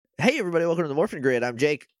Hey everybody, welcome to the Morphin Grid. I'm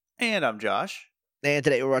Jake. And I'm Josh. And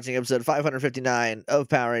today we're watching episode 559 of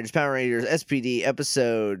Power Rangers SPD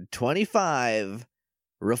episode 25,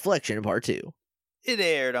 Reflection Part 2. It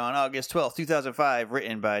aired on August 12th, 2005,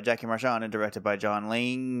 written by Jackie Marchand and directed by John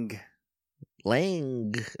Lang.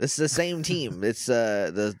 Lang. This is the same team. It's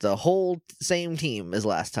the whole same team as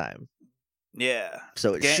last time. Yeah.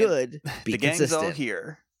 So it should be the gang's consistent. all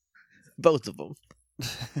here. Both of them.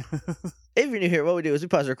 If you're new here, what we do is we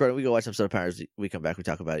pause the recording, we go watch some episode of Power Rangers, we come back, we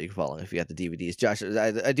talk about it, you can follow if you got the DVDs. Josh,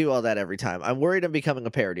 I do all that every time. I'm worried I'm becoming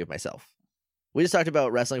a parody of myself. We just talked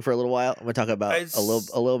about wrestling for a little while. I'm going to talk about a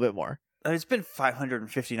little bit more. It's been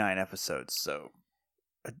 559 episodes, so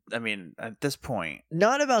I mean, at this point,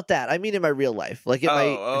 not about that. I mean, in my real life, like in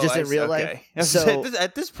real life. So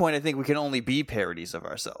at this point, I think we can only be parodies of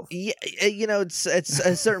ourselves. Yeah, it's at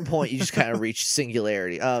a certain point you just kind of reach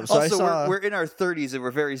singularity. So also, we're in our 30s and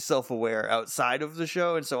we're very self-aware outside of the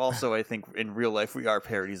show, and so also I think in real life we are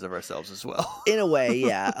parodies of ourselves as well. In a way,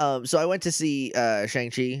 yeah. So I went to see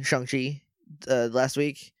Shang-Chi last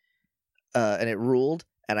week, and it ruled.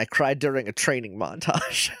 And I cried during a training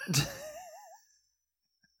montage.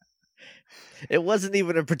 It wasn't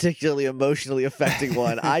even a particularly emotionally affecting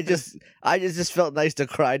one. I just felt nice to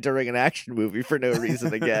cry during an action movie for no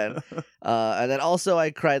reason again. And then also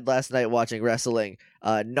I cried last night watching wrestling.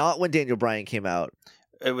 Not when Daniel Bryan came out.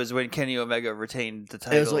 It was when Kenny Omega retained the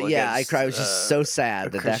title. I cried. I was just so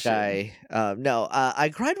sad that guy. I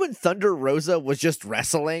cried when Thunder Rosa was just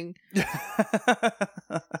wrestling.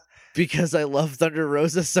 Because I love Thunder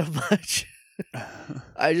Rosa so much.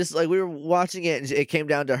 I just we were watching it and it came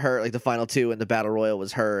down to her, the final two, and the battle royal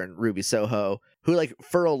was her and Ruby Soho, who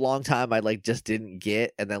for a long time I just didn't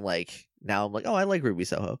get, and then now I'm oh, I like Ruby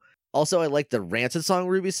Soho. Also, I like the Rancid song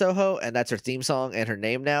Ruby Soho, and that's her theme song and her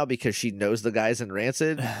name now because she knows the guys in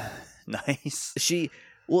Rancid. Nice. She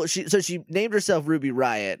named herself Ruby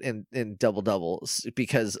Riot in Double Double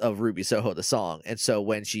because of Ruby Soho the song, and so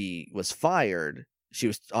when she was fired, she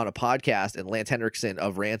was on a podcast, and Lance Henriksen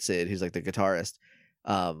of Rancid, who's the guitarist,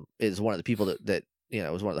 is one of the people that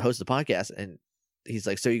was one of the hosts of the podcast, and he's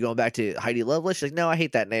so you going back to Heidi Lovelace? She's no, I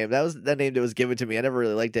hate that name. That was the name that was given to me. I never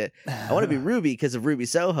really liked it. I want to be Ruby because of Ruby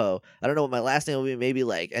Soho. I don't know what my last name will be. Maybe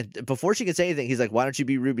and before she could say anything, he's why don't you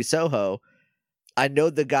be Ruby Soho? I know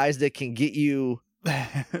the guys that can get you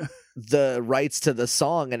the rights to the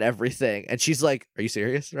song and everything. And she's are you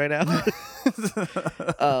serious right now?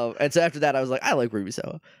 And so after that, I was I like Ruby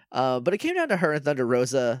Soho. But it came down to her and Thunder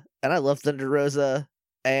Rosa, and I love Thunder Rosa.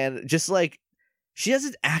 And just she has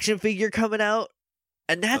an action figure coming out,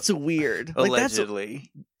 and that's weird.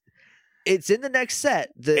 Allegedly. It's in the next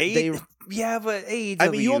set. But AEW, I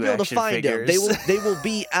mean, you won't be able to find them. They will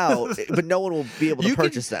be out, but no one will be able to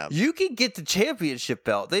purchase them. You can get the championship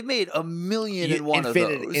belt. They made 1,000,001 of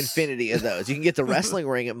those. Infinity of those. You can get the wrestling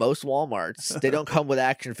ring at most Walmarts. They don't come with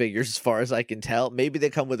action figures, as far as I can tell. Maybe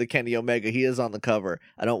they come with a Kenny Omega. He is on the cover.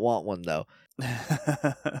 I don't want one though.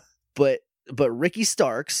 But Ricky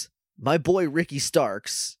Starks, my boy Ricky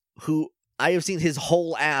Starks, who I have seen his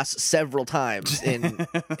whole ass several times in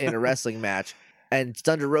a wrestling match, and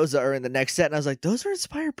Thunder Rosa are in the next set, and I was those are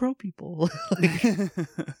Inspire Pro people.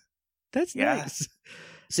 That's nice.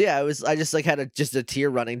 So yeah, I just had a tear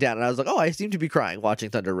running down, and I was oh, I seem to be crying watching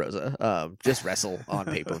Thunder Rosa just wrestle on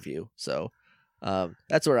pay-per-view. So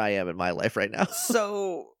that's where I am in my life right now.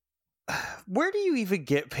 So where do you even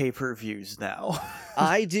get pay-per-views now?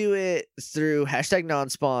 I do it through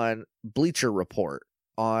 #nonspawn Bleacher Report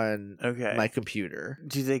on my computer.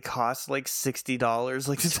 Do they cost $60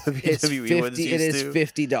 like the WWE ones used to? It is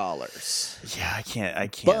 $50. Yeah, I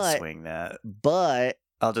can't swing that. But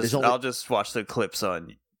I'll just watch the clips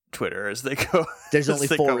on Twitter as they go. There's only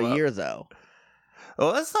 4 a year though.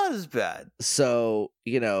 Well, that's not as bad. So,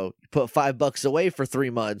 put $5 away for 3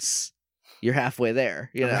 months, you're halfway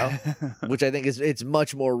there, which I think it's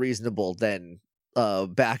much more reasonable than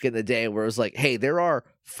back in the day where it was hey, there are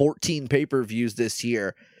 14 pay-per-views this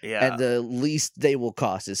year, and the least they will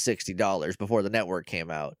cost is $60 before the network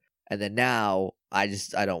came out. And then now I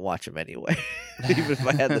don't watch them anyway. Even if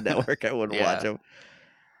I had the network, I wouldn't watch them.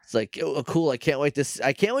 It's oh, cool. I can't wait to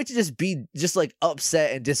just be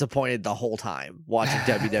upset and disappointed the whole time watching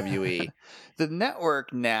WWE. The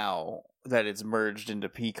network, now that it's merged into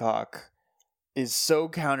Peacock, is so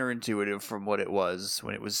counterintuitive from what it was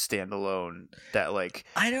when it was standalone that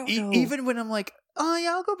I don't know. Even when I'm oh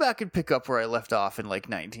yeah, I'll go back and pick up where I left off in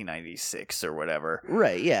 1996 or whatever.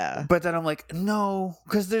 Right, yeah. But then I'm no,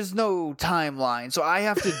 because there's no timeline, so I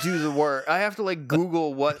have to do the work. I have to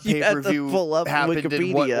Google what pay-per-view happened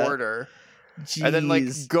in what order. Jeez. And then like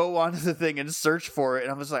go onto the thing and search for it.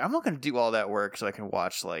 And I was like, I'm not going to do all that work so I can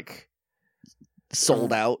watch like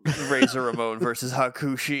Sold Out. Razor Ramon versus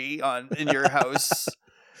Hakushi in your house.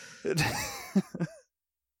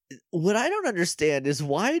 What I don't understand is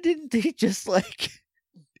why didn't they just like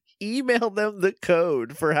email them the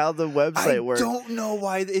code for how the website works? I don't know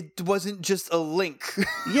why it wasn't just a link.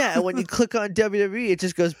 Yeah, and when you click on WWE, it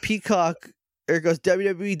just goes Peacock, or it goes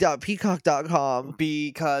www.peacock.com.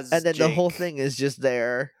 Because and then the whole thing is just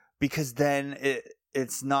there. Because then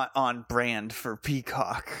it's not on brand for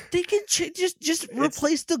Peacock. They can just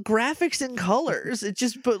replace the graphics and colors. It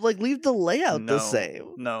just leave the layout the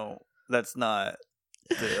same. No, that's not.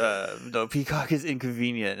 No, Peacock is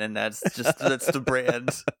inconvenient, and that's the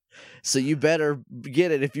brand. So you better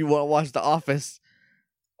get it if you want to watch The Office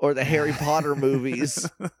or the Harry Potter movies,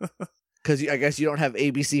 because I guess you don't have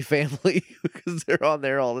ABC Family because they're on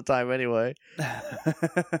there all the time anyway.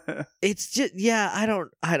 It's just I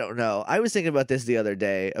don't know. I was thinking about this the other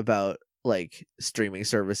day about like streaming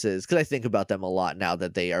services, because I think about them a lot now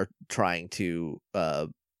that they are trying to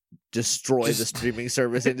destroy the streaming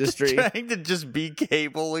service industry. Trying to just be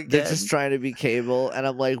cable again. They're just trying to be cable, and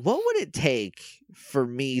I'm like, what would it take for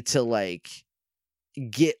me to like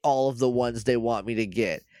get all of the ones they want me to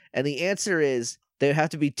get? And the answer is they would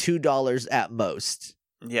have to be $2 at most.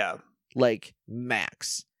 Yeah, like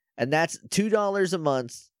max, and that's $2 a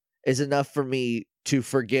month is enough for me to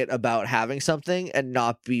forget about having something and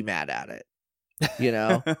not be mad at it. You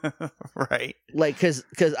know, right? Like, because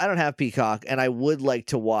I don't have Peacock, and I would like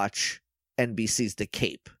to watch NBC's The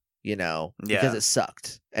Cape, you know, because it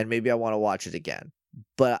sucked, and maybe I want to watch it again.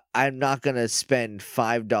 But I'm not gonna spend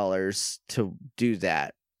 $5 to do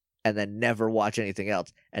that and then never watch anything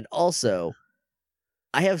else. And also,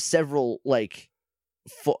 I have several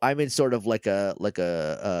I'm in sort of like a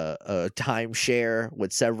timeshare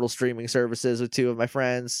with several streaming services with two of my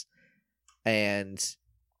friends, and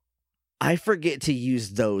I forget to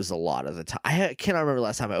use those a lot of the time. I cannot remember the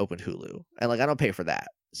last time I opened Hulu. And I don't pay for that.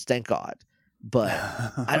 Thank God. But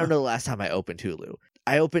I don't know the last time I opened Hulu.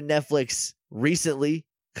 I opened Netflix recently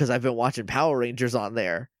because I've been watching Power Rangers on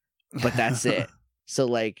there. But that's it.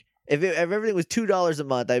 So if everything was $2 a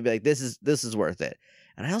month, I'd be like, this is worth it.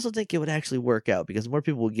 And I also think it would actually work out because more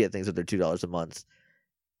people will get things if they're $2 a month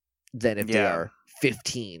than if they are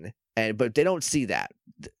 15. But they don't see that.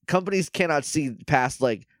 Companies cannot see past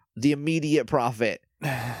the immediate profit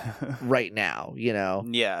right now, you know?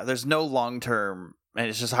 Yeah, there's no long term, and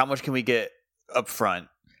it's just how much can we get up front?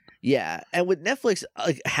 Yeah, and with Netflix,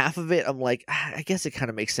 half of it, I'm like, I guess it kind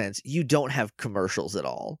of makes sense. You don't have commercials at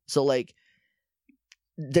all. So,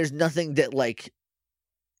 there's nothing that,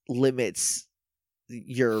 limits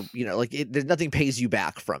your, there's nothing pays you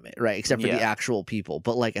back from it, right? Except for the actual people.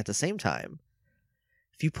 But, at the same time,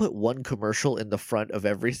 if you put one commercial in the front of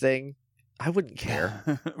everything, I wouldn't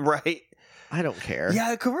care. Right? I don't care.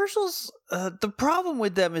 Yeah, commercials, the problem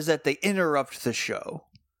with them is that they interrupt the show.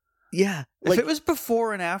 Yeah. If it was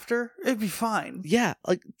before and after, it'd be fine. Yeah.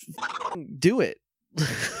 Do it.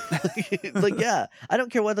 Yeah. I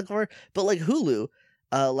don't care what the commercial, but Hulu,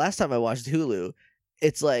 last time I watched Hulu,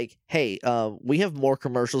 it's hey, we have more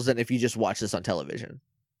commercials than if you just watch this on television.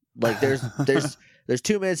 There's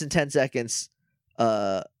 2 minutes and 10 seconds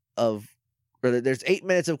there's 8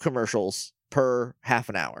 minutes of commercials per half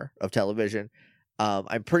an hour of television.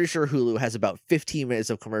 I'm pretty sure Hulu has about 15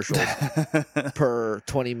 minutes of commercials per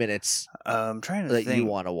 20 minutes I'm trying to that think. you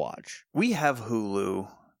want to watch. We have Hulu.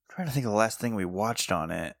 I'm trying to think of the last thing we watched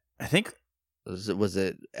on it. I think... Was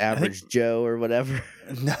it Average Joe or whatever?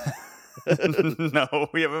 No,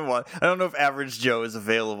 we haven't watched... I don't know if Average Joe is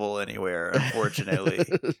available anywhere, unfortunately.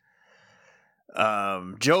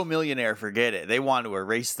 Joe Millionaire, forget it. They want to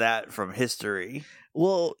erase that from history.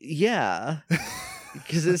 Well, yeah,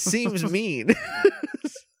 because it seems mean.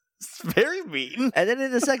 It's very mean. And then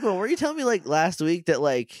in the second one, were you telling me last week that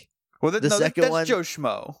that's Joe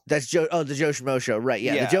Schmo. That's Joe. Oh, the Joe Schmo show, right?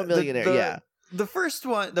 Yeah, the Joe Millionaire. The first Joe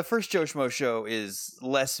Schmo show is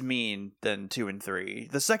less mean than 2 and 3.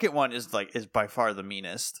 The second one is by far the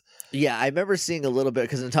meanest. Yeah, I remember seeing a little bit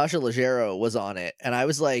because Natasha Leggero was on it, and I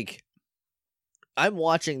was like, I'm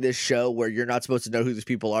watching this show where you're not supposed to know who these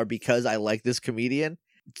people are because I like this comedian.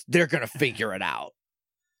 They're going to figure it out.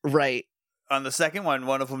 Right. On the second one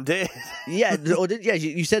of them did. Yeah.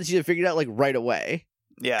 You said she figured it out right away.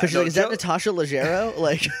 Yeah. Because is that Natasha Leggero?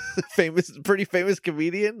 Pretty famous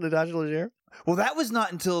comedian, Natasha Leggero? Well, that was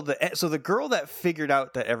not until the girl that figured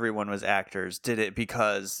out that everyone was actors did it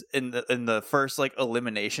because in the first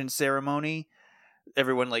elimination ceremony,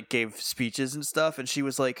 everyone gave speeches and stuff, and she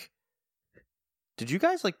was like, did you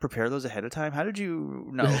guys like prepare those ahead of time? How did you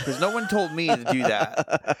know? Because no one told me to do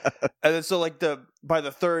that. And then so like by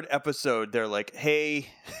the third episode, they're like, hey,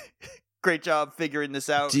 great job figuring this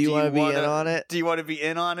out. Do you want to be in on it? Do you want to be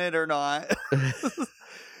in on it or not?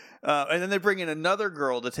 And then they bring in another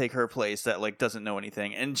girl to take her place that like doesn't know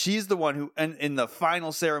anything, and she's the one who, and in the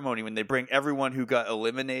final ceremony when they bring everyone who got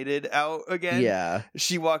eliminated out again,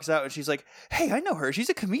 she walks out and she's like, "Hey, I know her.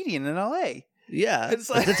 She's a comedian in LA." Yeah, it's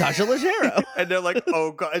like Natasha Leggero. And they're like,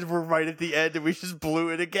 "Oh God, we're right at the end, and we just blew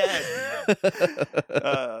it again."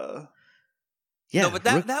 Yeah, no, but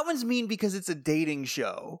that one's mean because it's a dating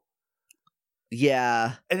show.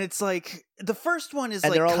 Yeah, and it's like the first one is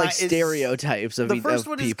and like they're all like stereotypes of the first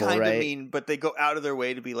one people, is kind right? of mean, but they go out of their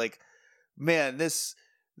way to be like, man, this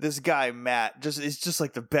guy Matt is just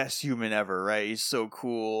like the best human ever, right? He's so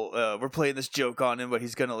cool. We're playing this joke on him, but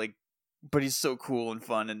he's so cool and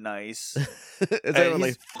fun and nice.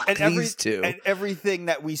 And these two. And everything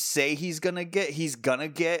that we say he's gonna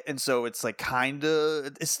get, and so it's like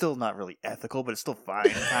it's still not really ethical, but it's still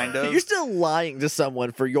fine, kind of. You're still lying to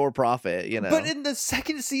someone for your profit, you know. But in the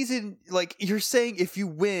second season, like you're saying, if you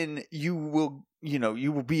win, you will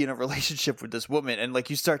be in a relationship with this woman, and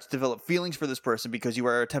like you start to develop feelings for this person because you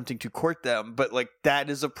are attempting to court them. But like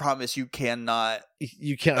that is a promise you cannot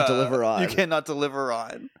deliver on. You cannot deliver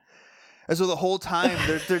on. And so the whole time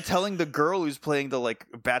they're telling the girl who's playing the like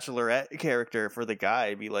bachelorette character for the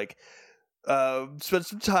guy, be like, spend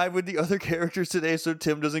some time with the other characters today so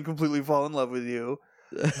Tim doesn't completely fall in love with you.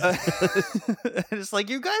 And it's like,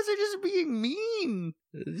 you guys are just being mean.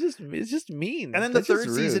 It's just mean. And then the third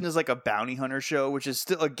season is like a bounty hunter show, which is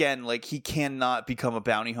still, again, like he cannot become a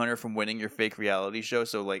bounty hunter from winning your fake reality show.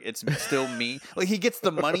 So like it's still me. Like he gets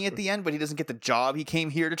the money at the end, but he doesn't get the job he came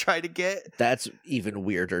here to try to get. That's even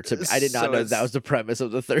weirder to me. I did not know that was the premise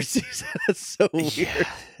of the third season. That's so weird. Yeah,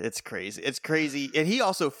 it's crazy. It's crazy. And he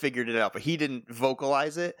also figured it out, but he didn't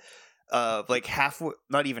vocalize it. Like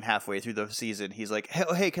not even halfway through the season, he's like,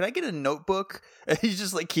 hey, can I get a notebook? And he's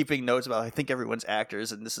just like keeping notes about, I think everyone's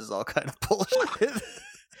actors, and this is all kind of bullshit.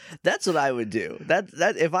 That's what I would do. That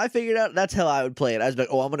if I figured out, that's how I would play it. I was like,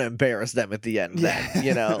 oh, I'm gonna embarrass them at the end. Then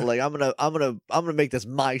you know, like I'm gonna make this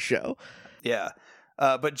my show. Yeah.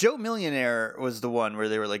 But Joe Millionaire was the one where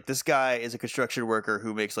they were like, this guy is a construction worker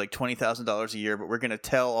who makes like $20,000 a year, but we're gonna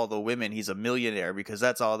tell all the women he's a millionaire because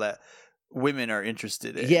that's all that women are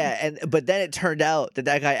interested in. Yeah, but then it turned out that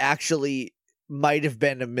guy actually might have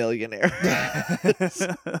been a millionaire. Yeah,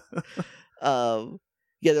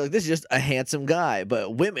 they're like, this is just a handsome guy,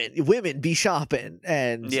 but women be shopping,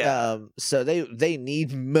 and so they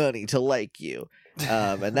need money to like you,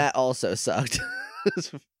 and that also sucked.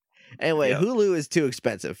 Anyway, Hulu is too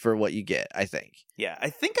expensive for what you get, I think. Yeah,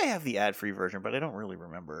 I think I have the ad-free version, but I don't really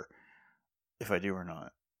remember if I do or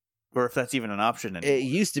not. Or if that's even an option anymore. It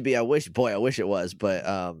used to be. I wish it was, but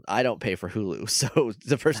I don't pay for Hulu, so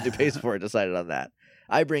the person who pays for it decided on that.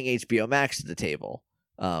 I bring HBO Max to the table,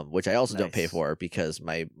 which I also don't pay for because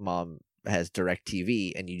my mom has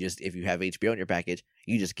DirecTV, and if you have HBO in your package,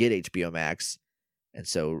 you just get HBO Max, and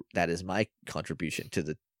so that is my contribution to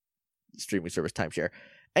the streaming service timeshare.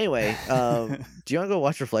 Anyway, do you want to go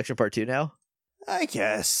watch Reflection Part 2 now? I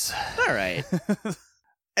guess. All right.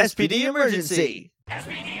 SPD Emergency!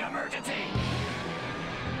 SPD Emergency!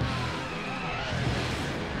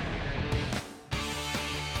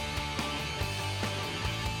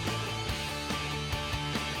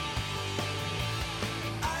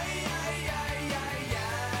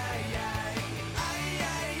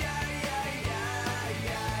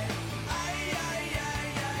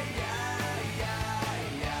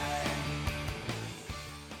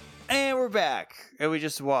 And we're back, and we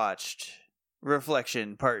just watched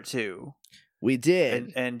Reflection Part 2. We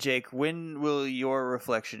did. And Jake, when will your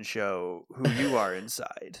reflection show who you are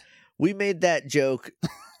inside? We made that joke.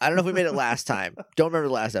 I don't know if we made it last time. Don't remember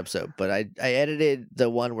the last episode, but I edited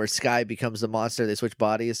the one where Sky becomes the monster. They switch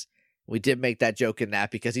bodies. We did make that joke in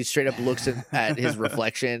that because he straight up looks at his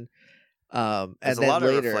reflection. There's and a then lot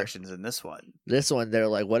later, of reflections in this one. This one, they're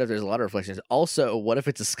like, what if there's a lot of reflections? Also, what if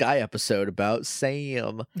it's a Sky episode about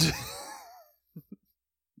Sam?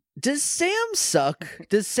 Does Sam suck?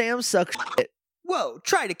 Does Sam suck shit? Whoa,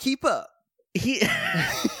 try to keep up. He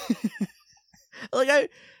like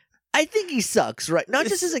I think he sucks, right? Not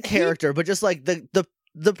just as a character, but just like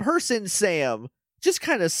the person Sam just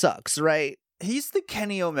kind of sucks, right? He's the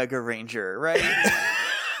Kenny Omega Ranger, right?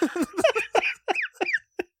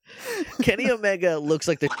 Kenny Omega looks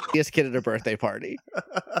like the shittiest kid at a birthday party.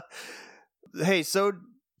 Hey, so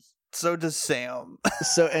does Sam.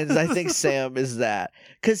 And I think Sam is that.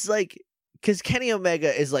 Because, like, because Kenny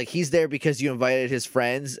Omega is like, he's there because you invited his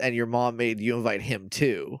friends and your mom made you invite him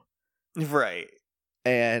too. Right.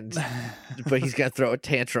 And, but he's going to throw a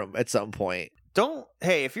tantrum at some point.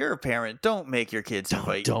 Hey, if you're a parent, don't make your kids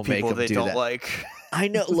invite don't people make them they do don't that. like. I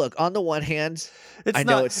know. Look, on the one hand, I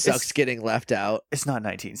know it sucks getting left out. It's not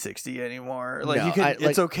 1960 anymore. Like, No,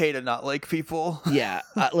 it's okay to not like people. Yeah.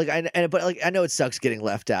 But I know it sucks getting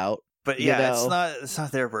left out. But yeah, it's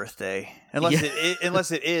not their birthday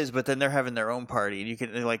unless it is. But then they're having their own party, and you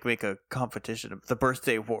can like make a competition of the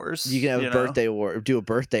birthday wars. You can have a birthday war, do a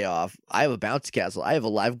birthday off. I have a bouncy castle. I have a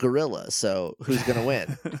live gorilla. So who's gonna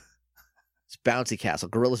win? It's bouncy castle.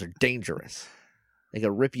 Gorillas are dangerous. They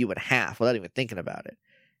can rip you in half without even thinking about it.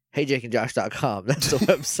 HeyJakeandJosh.com. That's the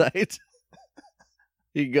website.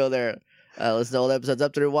 You can go there. Listen to all the episodes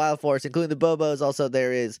up through Wild Force, including the Bobos. Also,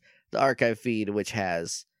 there is the archive feed, which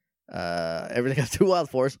has everything up through Wild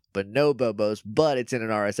Force, but no Bobos, but it's in an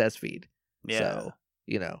RSS feed. Yeah. So,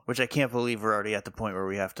 you know. Which I can't believe we're already at the point where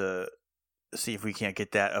we have to see if we can't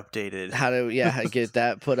get that updated. How to get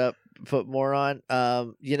that put more on.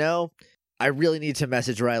 You know, I really need to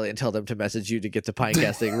message Riley and tell them to message you to get the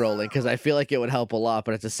Pinecasting rolling, because I feel like it would help a lot,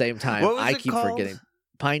 but at the same time, I keep forgetting.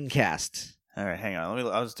 Pinecast. All right, hang on.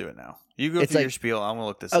 I'll just do it now. You go through your spiel. I'm going to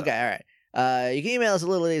look this up. Okay, all right. You can email us at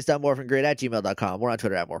littleidiots.morphingrid@gmail.com. We're on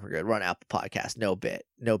Twitter @morphingrid. We're on Apple Podcast. No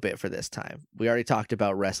bit for this time. We already talked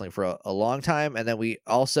about wrestling for a long time, and then we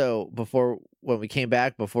also, when we came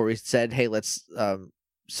back, before we said, hey, let's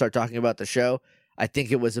start talking about the show, I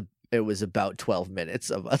think it was about 12 minutes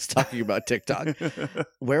of us talking about TikTok.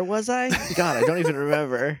 Where was I? God, I don't even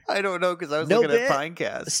remember. I don't know, because I was looking at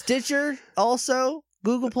Pinecast. Stitcher, also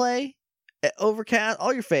Google Play, Overcast,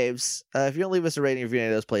 all your faves. If you don't leave us a rating review in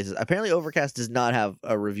any of those places, apparently Overcast does not have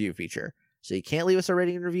a review feature, so you can't leave us a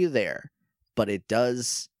rating and review there. But it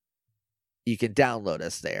does. You can download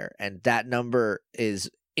us there, and that number is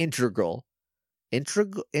integral.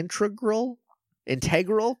 Integral.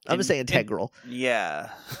 I'm gonna say integral. Yeah.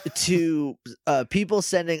 To people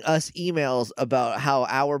sending us emails about how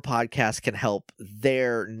our podcast can help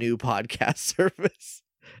their new podcast service.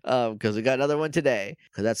 Because we got another one today.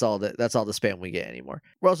 Because that's all the spam we get anymore.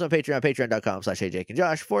 We're also on Patreon,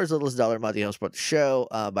 patreon.com/HeyJakeandJosh. For as little as $1 a month, you help support the show.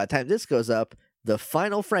 By the time this goes up, the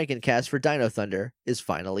final Frankencast for Dino Thunder is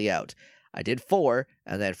finally out. I did 4,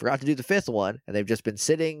 and then forgot to do the 5th one, and they've just been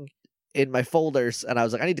sitting in my folders, and I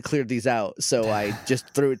was like, I need to clear these out. So I just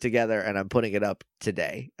threw it together, and I'm putting it up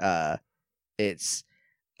today. It's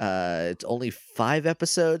only 5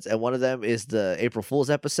 episodes, and one of them is the April Fool's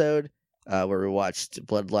episode. Where we watched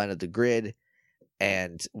Bloodline of the Grid,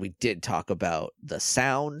 and we did talk about the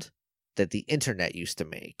sound that the internet used to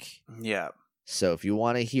make. Yeah. So if you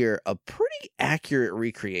want to hear a pretty accurate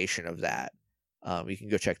recreation of that, you can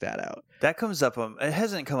go check that out. That comes up. It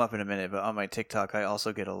hasn't come up in a minute, but on my TikTok, I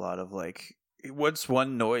also get a lot of like, what's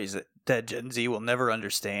one noise that Gen Z will never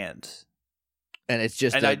understand? And it's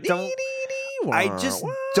just, and I just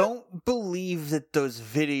don't believe that those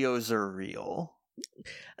videos are real.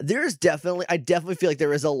 I definitely feel like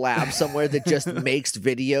there is a lab somewhere that just makes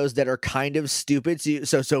videos that are kind of stupid.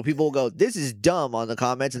 So people will go, this is dumb on the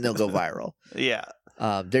comments, and they'll go viral. Yeah.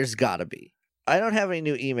 There's gotta be. I don't have any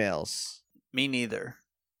new emails. Me neither.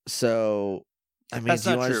 So, I mean, that's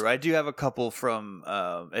not true. I do have a couple from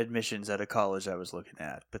admissions at a college I was looking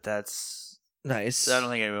at, but that's nice. I don't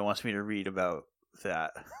think anyone wants me to read about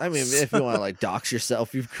that. I mean, if you want to like dox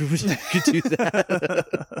yourself, you could do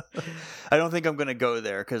that. I don't think I'm going to go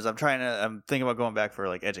there, because I'm thinking about going back for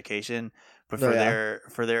like education, but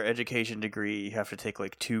for their education degree, you have to take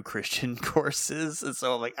like 2 Christian courses, and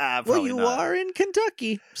so I'm like, probably you are in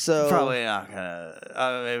Kentucky, so probably not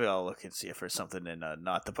gonna. Maybe I'll look and see if there's something in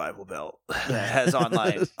not the Bible Belt that has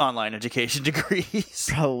online education degrees.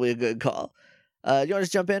 Probably a good call. You want to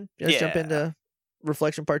just jump in? Jump into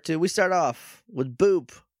Reflection Part 2. We start off with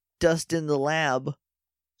Boop dusting the lab,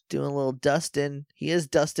 doing a little dusting. He is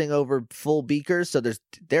dusting over full beakers, so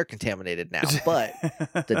they're contaminated now, but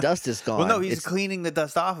the dust is gone. Well, no, he's cleaning the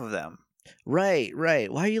dust off of them. Right. Why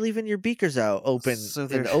are you leaving your beakers out open in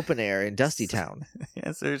the open air in Dusty Town?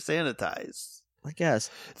 Yes, they're sanitized. I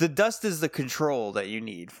guess the dust is the control that you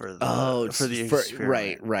need for the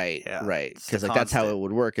experiment. Right. Because like that's how it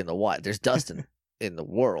would work in the wild. There's dust in the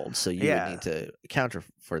world, so you would need to counter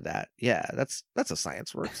for that. Yeah, that's how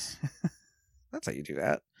science works. That's how you do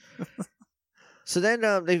that. So then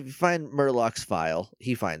they find Murlock's file.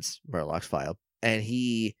 He finds Murlock's file, and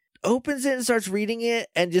he opens it and starts reading it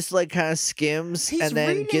and just like kind of skims He's and then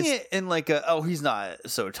reading gets it in like he's not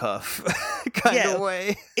so tough kind of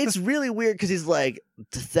way. It's really weird because he's like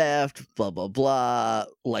theft, blah blah blah,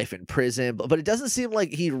 life in prison, but it doesn't seem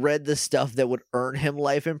like he read the stuff that would earn him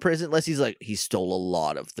life in prison unless he's like he stole a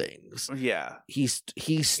lot of things. Yeah, he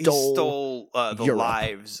stole the Europe.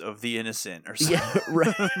 lives of the innocent or something.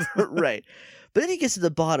 Yeah, right. But then he gets to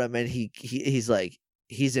the bottom and he's like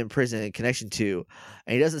he's in prison in connection to,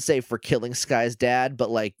 and he doesn't say for killing Sky's dad, but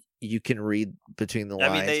like you can read between the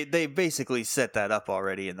lines. I mean, they basically set that up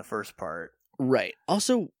already in the first part. Right.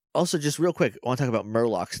 Also, just real quick, I want to talk about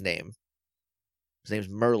Murlock's name. His name's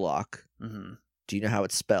Murlock. Mm-hmm. Do you know how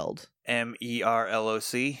it's spelled?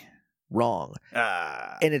 Merloc. Wrong.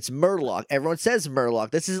 Ah. And it's Murlock. Everyone says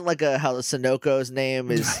Murlock. This isn't like how the Sunoko's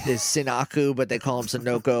name is Sinaku, but they call him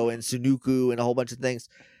Sunoko and Sunuku and a whole bunch of things.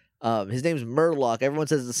 His name's Murlock. Everyone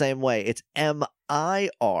says it the same way. It's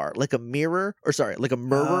M-I-R, like a mirror, or sorry, like a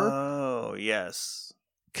mirror. Oh, yes.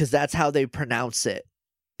 Because that's how they pronounce it.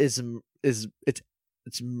 It should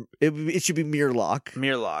be Mirlock.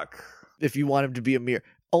 Mirlock. If you want him to be a mirror.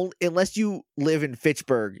 Unless you live in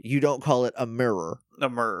Fitchburg, you don't call it a mirror. A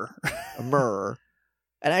mirror. A mirror.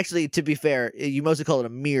 And actually, to be fair, you mostly call it a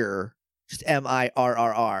mirror. Just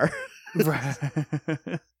M-I-R-R-R. Right.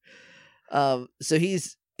 So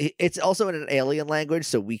it's also in an alien language,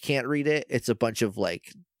 so we can't read it. It's a bunch of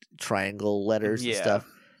like triangle letters and stuff.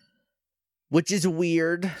 Which is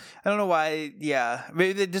weird. I don't know why. Yeah,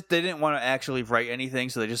 maybe they didn't want to actually write anything,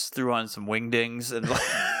 so they just threw on some wingdings and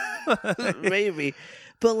maybe.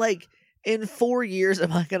 But like in 4 years,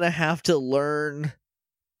 am I gonna have to learn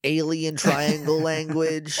alien triangle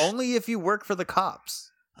language? Only if you work for the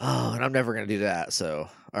cops. Oh, and I'm never gonna do that. So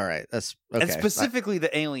all right, that's okay. And specifically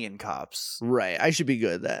the alien cops. Right, I should be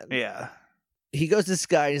good then. Yeah. He goes to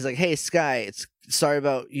Sky and he's like, "Hey, Sky, it's sorry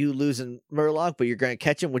about you losing Murlock, but you're going to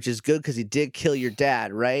catch him, which is good because he did kill your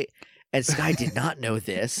dad, right?" And Sky did not know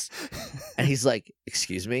this. And he's like,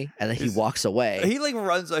 "Excuse me?" And then he walks away. He like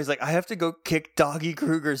runs. He's like, "I have to go kick Doggy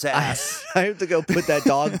Kruger's ass. I have to go put that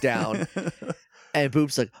dog down." And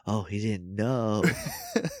Boop's like, "Oh, he didn't know."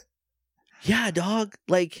 Yeah, dog.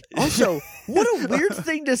 Like, also, what a weird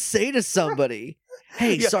thing to say to somebody.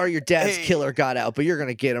 Hey, sorry your dad's killer got out, but you're going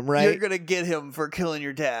to get him, right? You're going to get him for killing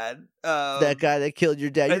your dad. That guy that killed your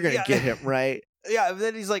dad, you're going to get him, right? Yeah, and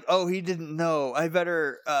then he's like, "Oh, he didn't know. I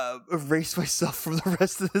better erase myself from the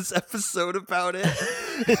rest of this episode about it.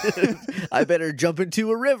 I better jump into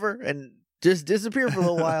a river and just disappear for a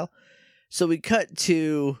little while." So we cut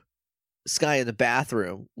to Sky in the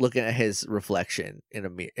bathroom looking at his reflection in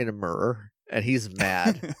a mirror, and he's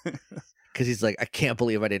mad. Because he's like, "I can't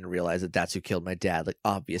believe I didn't realize that that's who killed my dad." Like,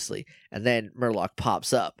 obviously. And then Murlock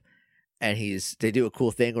pops up, and they do a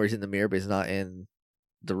cool thing where he's in the mirror, but he's not in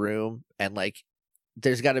the room. And like,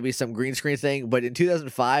 there's got to be some green screen thing. But in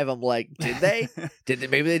 2005, I'm like, did they?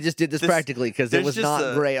 Maybe they just did this practically because it was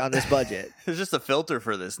not great on this budget. There's just a filter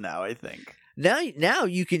for this now, I think. Now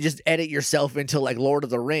you can just edit yourself into like Lord of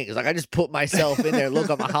the Rings. Like I just put myself in there. Look,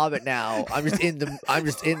 I'm a hobbit now. I'm just in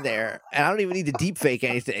there, and I don't even need to deep fake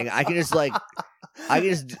anything. I can just and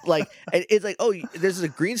it's like, oh, there's a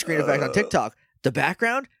green screen effect on TikTok. The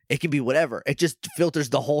background, it can be whatever. It just filters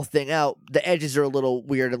the whole thing out. The edges are a little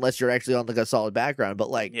weird unless you're actually on like a solid background.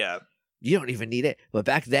 But like, you don't even need it. But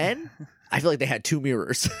back then, I feel like they had two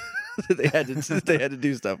mirrors that they had to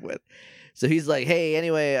do stuff with. So he's like, "Hey,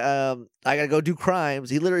 anyway, I gotta go do crimes."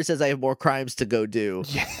 He literally says, "I have more crimes to go do,"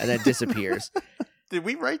 and then disappears. Did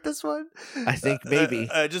we write this one? I think maybe.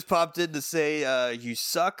 I just popped in to say, "You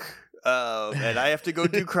suck," and I have to go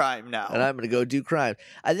do crime now. And I'm gonna go do crime.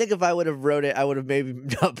 I think if I would have wrote it, I would have maybe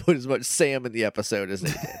not put as much Sam in the episode as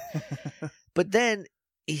they did. But then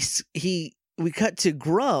we cut to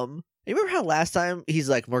Grum. You remember how last time he's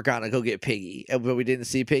like, "Morgana, go get Piggy," but we didn't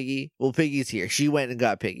see Piggy? Well, Piggy's here. She went and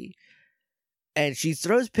got Piggy. And she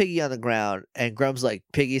throws Piggy on the ground, and Grum's like,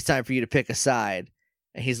 "Piggy, it's time for you to pick a side."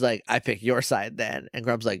 And he's like, "I pick your side then." And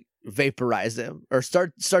Grum's like, "Vaporize him, or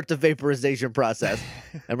start the vaporization process."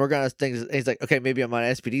 And Morgana thinks, he's like, "Okay, maybe I'm on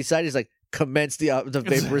SPD side." He's like, "Commence the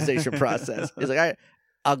vaporization process." He's like,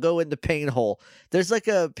 I'll go in the pain hole. There's like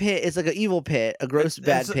a pit. It's like an evil pit, a gross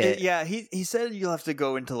bad pit. Yeah, he said you'll have to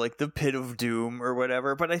go into like the pit of doom or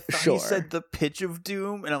whatever. But I thought he said the pitch of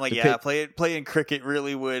doom, and I'm like, playing cricket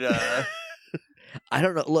really would. I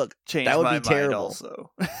don't know. Look, change that would my be terrible. Mind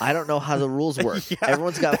also. I don't know how the rules work.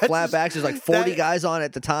 Everyone's got flat backs. There's like 40 guys on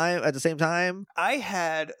at the same time. I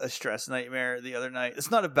had a stress nightmare the other night.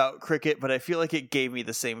 It's not about cricket, but I feel like it gave me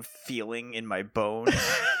the same feeling in my bones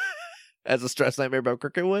as a stress nightmare about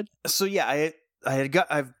cricket would. So yeah,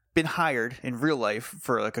 I've been hired in real life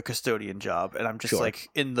for like a custodian job, and I'm just like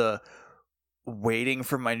in the waiting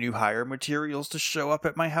for my new hire materials to show up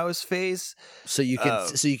at my house phase. So you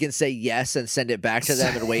can say yes and send it back to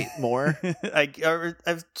them and wait more.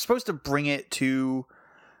 I'm supposed to bring it to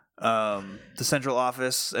the central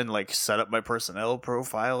office and like set up my personnel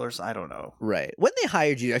profile, or I don't know. Right. When they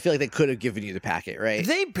hired you, I feel like they could have given you the packet, right?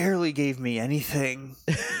 They barely gave me anything,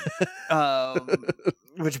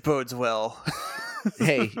 which bodes well.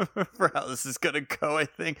 Hey, for how this is gonna go, I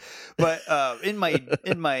think. But in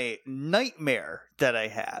my nightmare that I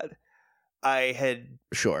had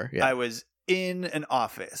I was in an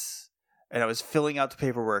office and I was filling out the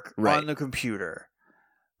paperwork on the computer,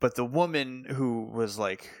 but the woman who was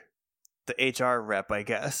like the HR rep, I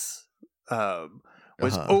guess,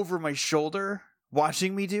 was over my shoulder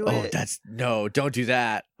watching me do it. Don't do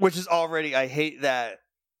that. Which is already, I hate that.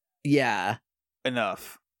 Yeah.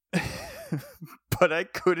 Enough. But I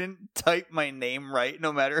couldn't type my name right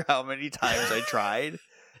no matter how many times I tried.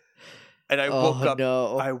 And I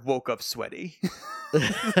woke up sweaty.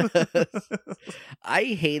 I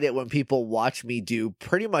hate it when people watch me do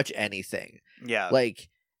pretty much anything. Yeah. Like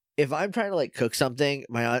if I'm trying to like cook something,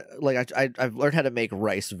 I've learned how to make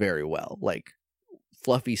rice very well, like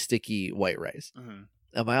fluffy, sticky white rice. Mm-hmm.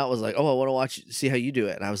 And my aunt was like, "Oh, I want to see how you do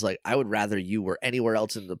it." And I was like, "I would rather you were anywhere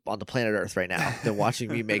else on the planet Earth right now than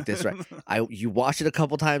watching me make this right." You wash it a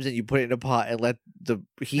couple times and you put it in a pot and let the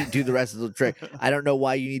heat do the rest of the trick. I don't know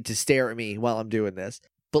why you need to stare at me while I'm doing this,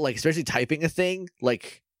 but like especially typing a thing,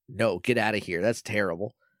 like no, get out of here. That's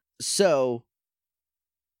terrible. So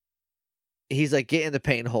he's like, "Get in the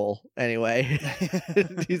paint hole." Anyway,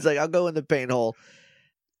 he's like, "I'll go in the paint hole."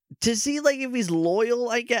 To see like if he's loyal,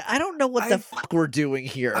 I guess. I don't know what the fuck we're doing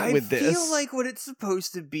here with this. I feel like what it's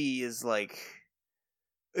supposed to be is like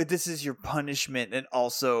this is your punishment and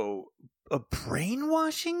also a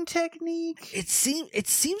brainwashing technique. It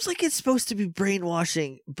seems like it's supposed to be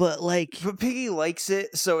brainwashing, but Piggy likes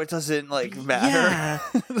it, so it doesn't like matter.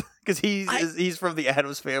 Because he's from the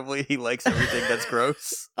Addams family. He likes everything that's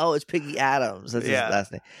gross. Oh, it's Piggy Adams. That's his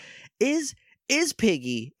last name. Is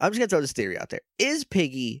Piggy, I'm just going to throw this theory out there. Is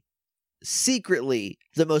Piggy secretly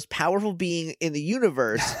the most powerful being in the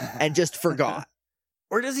universe and just forgot?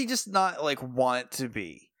 Or does he just not like want to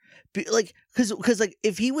be? Because like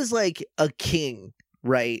if he was like a king,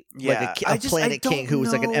 right? Yeah. Like a planet king who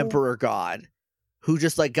was like an emperor god who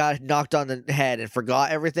just like got knocked on the head and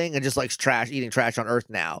forgot everything and just like eating trash on Earth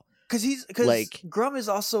now. Because Grum is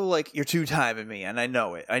also like, you're two-timing me and I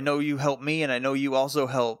know it. I know you help me and I know you also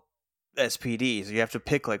help SPD, so you have to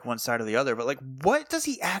pick like one side or the other. But like, what does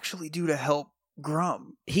he actually do to help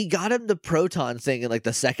Grum? He got him the proton thing in like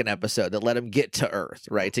the second episode that let him get to Earth,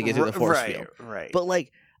 right? To get to the force field. Right. But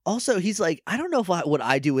like, also he's like, I don't know if what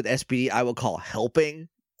I do with SPD I would call helping,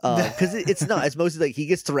 because it's not. It's mostly like he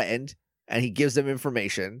gets threatened and he gives them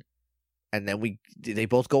information, and then they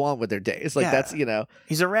both go on with their days. Like that's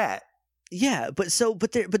he's a rat. Yeah, but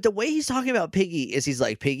the way he's talking about Piggy is he's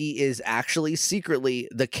like, Piggy is actually secretly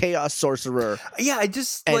the chaos sorcerer. Yeah,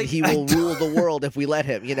 he will rule the world if we let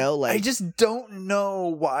him. I just don't know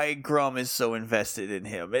why Grum is so invested in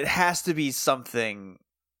him. It has to be something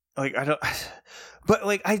like I don't. But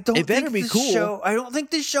like I don't. It better think be cool. Show, I don't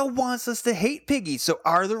think this show wants us to hate Piggy. So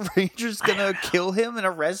are the Rangers gonna kill him and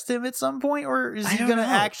arrest him at some point, or is he gonna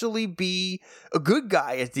actually be a good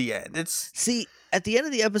guy at the end? At the end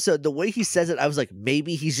of the episode, the way he says it, I was like,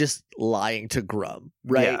 maybe he's just lying to Grum,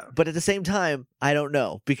 right? Yeah. But at the same time, I don't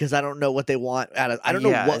know because I don't know what they want out of. I don't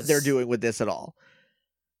know what they're doing with this at all.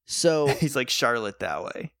 So he's like Charlotte that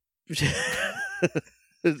way.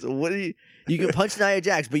 What do you can punch Nia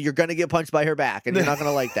Jax, but you're gonna get punched by her back, and you're not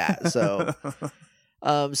gonna like that. So,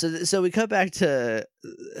 so we cut back to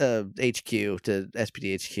HQ to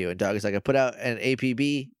SPD HQ, and Doug is like, I put out an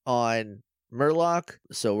APB on Murloc,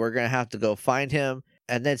 so we're gonna have to go find him.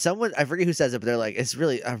 And then someone, I forget who says it, but they're like, I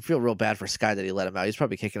feel real bad for Sky that he let him out. He's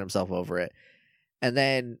probably kicking himself over it. And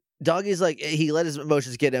then Doggy's like, he let his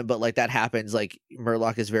emotions get him, but like that happens. Like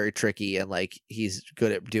Murloc is very tricky and like he's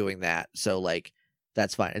good at doing that. So like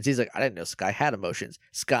that's fine. And he's like, I didn't know Sky had emotions.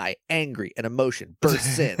 Sky, angry, and emotion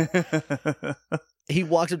bursts in. He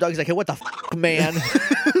walks up, Doggy's like, hey, what the fuck, man?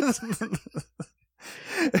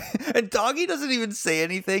 And Doggy doesn't even say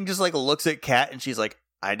anything, just like looks at Kat and she's like,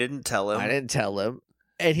 I didn't tell him.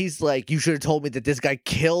 And he's like, you should have told me that this guy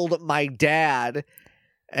killed my dad.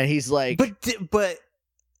 And he's like, but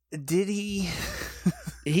did he?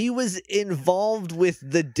 He was involved with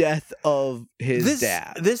the death of his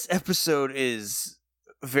dad. This episode is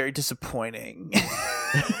very disappointing.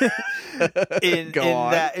 in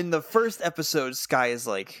the first episode, Sky is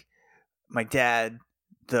like, my dad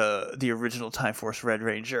the original Time Force Red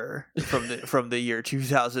Ranger from the year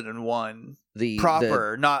 2001. The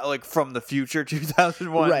not like from the future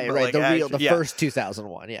 2001. Right, like the first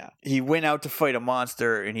 2001. Yeah, he went out to fight a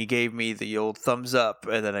monster, and he gave me the old thumbs up,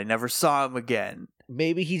 and then I never saw him again.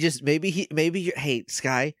 Hey,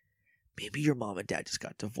 Sky, maybe your mom and dad just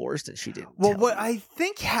got divorced and she didn't. Well, what I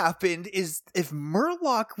think happened is if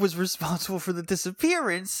Murloc was responsible for the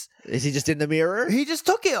disappearance, is he just in the mirror? He just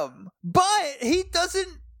took him, but he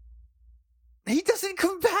doesn't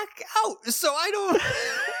come back out. So I don't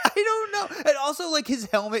know. And also, like, his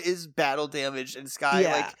helmet is battle damaged, and Sky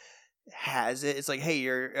like has it. It's like, hey,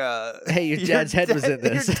 your dad's head was in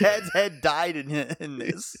this. Your dad's head died in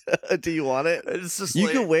this. Do you want it? It's just you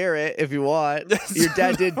can wear it if you want. Your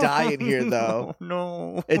dad did die in here, though.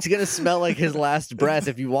 No. It's gonna smell like his last breath.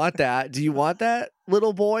 If you want that, do you want that,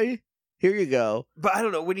 little boy? Here you go. But I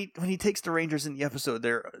don't know, when he takes the Rangers in the episode,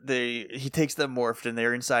 he takes them morphed and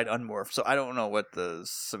they're inside unmorphed. So I don't know what the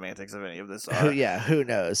semantics of any of this are. Who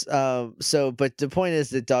knows? But the point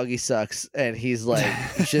is that Doggy sucks, and he's like,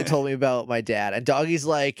 you should have told me about my dad. And Doggy's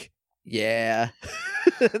like, yeah.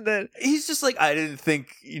 And then he's just like, I didn't think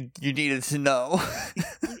you needed to know.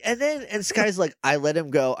 and Sky's like, I let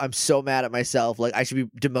him go. I'm so mad at myself. Like, I should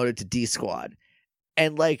be demoted to D Squad.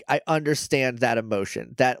 And, like, I understand that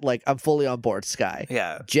emotion. That, like, I'm fully on board, Sky.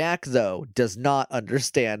 Yeah. Jack, though, does not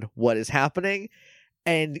understand what is happening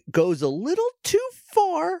and goes a little too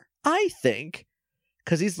far, I think.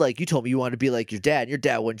 Because he's like, you told me you wanted to be like your dad. Your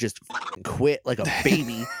dad wouldn't just quit like a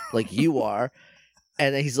baby like you are.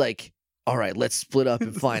 And then he's like, all right, let's split up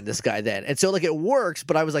and find this guy then. And so, like, it works,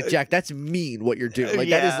 but I was like, Jack, that's mean what you're doing. Like,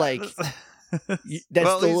 that is, like... That's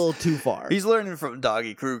a little too far. He's learning from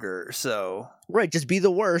Doggy Kruger, so right. Just be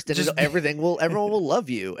the worst, and everyone will love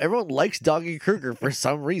you. Everyone likes Doggy Kruger for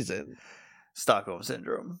some reason. Stockholm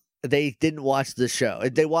syndrome. They didn't watch the show.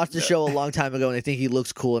 They watched the show a long time ago, and they think he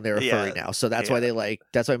looks cool, and they're a furry now. So that's why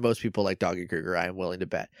that's why most people like Doggy Kruger. I am willing to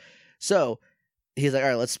bet. So he's like, all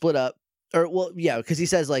right, let's split up. Or because he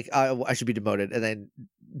says like I should be demoted, and then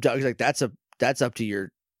Doggy's like, that's up to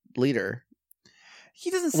your leader. He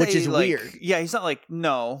doesn't say, which is like, weird. Yeah, he's not like,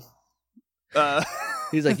 no.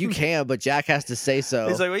 He's like, you can, but Jack has to say so.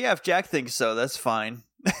 He's like, well, yeah, if Jack thinks so, that's fine.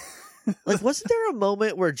 Like, wasn't there a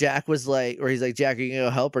moment where Jack was like, where he's like, Jack, are you going to go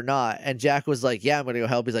help or not? And Jack was like, yeah, I'm going to go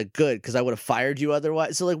help. He's like, good, because I would have fired you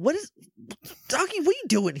otherwise. So, like, Doggy, what are you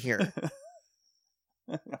doing here?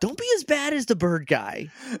 Don't be as bad as the bird guy.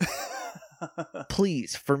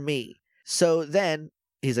 Please, for me. So then...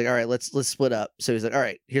 he's like, all right, let's split up. So he's like, all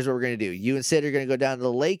right, here's what we're going to do. You and Sid are going to go down to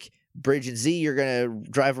the lake. Bridge and Z, you're going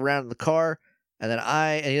to drive around in the car. And then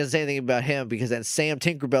and he doesn't say anything about him because then Sam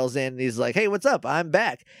Tinkerbell's in and he's like, hey, what's up? I'm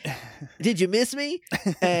back. Did you miss me?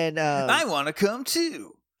 And I want to come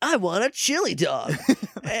too. I want a chili dog.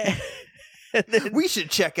 And then, we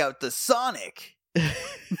should check out the Sonic.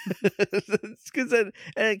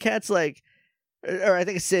 And Cat's like, or I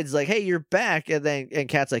think Sid's like, hey, you're back. And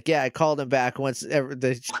Cat's like, yeah, I called him back once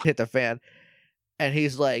the hit the fan. And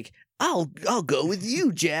he's like, I'll go with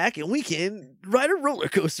you, Jack, and we can ride a roller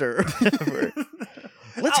coaster.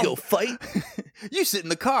 Let's go fight. You sit in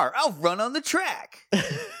the car. I'll run on the track.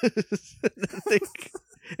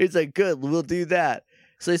 He's like, good, we'll do that.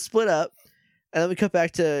 So they split up. And then we cut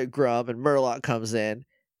back to Grum, and Murloc comes in.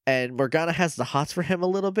 And Morgana has the hots for him a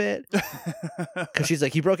little bit because she's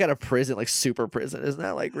like, he broke out of prison, like super prison. Isn't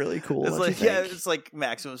that like really cool? It's like, yeah, it's like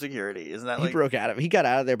maximum security. Isn't that he got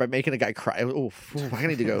out of there by making a guy cry. Oof, I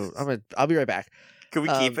need to go. I'll be right back. Can we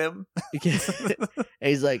keep him? And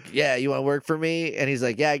he's like, yeah, you want to work for me? And he's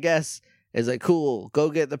like, yeah, I guess. He's like, cool, go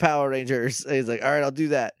get the Power Rangers. And he's like, all right, I'll do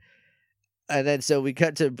that. And then so we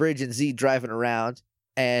cut to Bridge and Z driving around,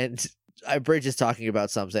 and Bridge is talking about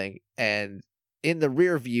something, and in the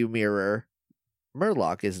rear view mirror,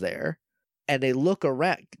 Murloc is there, and they look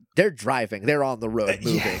around. They're driving. They're on the road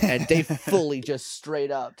moving, and they fully just straight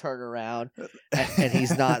up turn around, and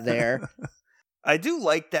he's not there. I do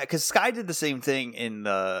like that because Sky did the same thing in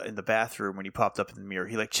the bathroom when he popped up in the mirror.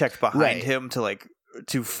 He like checked behind him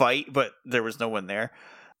to fight, but there was no one there.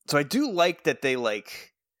 So I do like that they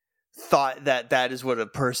like thought that is what a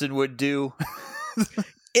person would do.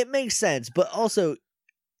 It makes sense, but also.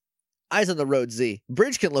 Eyes on the road, Z.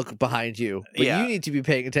 Bridge can look behind you, but you need to be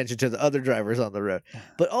paying attention to the other drivers on the road.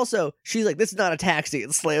 But also, she's like, this is not a taxi,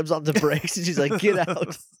 and slams on the brakes, and she's like, get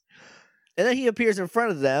out. And then he appears in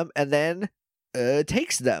front of them, and then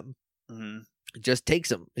takes them. Mm-hmm. Just takes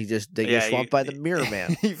them. They get swamped by the Mirror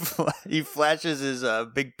Man. He flashes his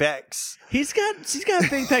big pecs. He's got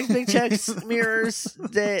big pecs, big checks, mirrors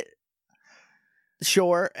that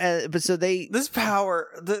Sure, but so this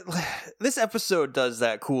episode does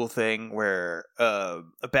that cool thing where a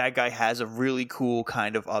bad guy has a really cool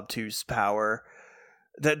kind of obtuse power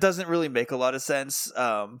that doesn't really make a lot of sense.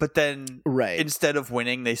 But then instead of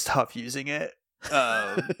winning, they stop using it.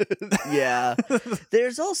 Yeah,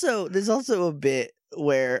 there's also a bit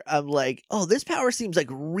where I'm like, oh, this power seems like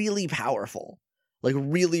really powerful. Like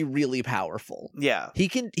really, really powerful. Yeah. He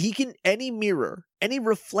can any mirror, any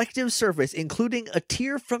reflective surface, including a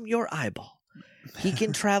tear from your eyeball, he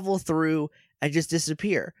can travel through and just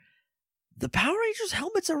disappear. The Power Rangers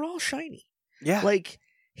helmets are all shiny. Yeah. Like,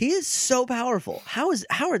 he is so powerful. How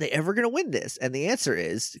are they ever going to win this? And the answer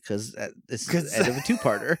is because this is the end of a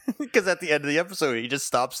two-parter. Because at the end of the episode, he just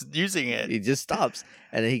stops using it. He just stops.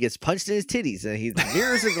 And then he gets punched in his titties and the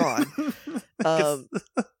mirrors are gone.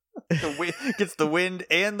 Gets the wind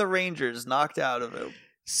and the Rangers knocked out of him.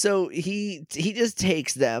 So he just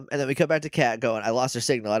takes them, and then we come back to Kat going, I lost her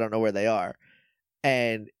signal, I don't know where they are.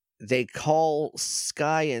 And they call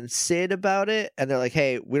Sky and Sid about it, and they're like,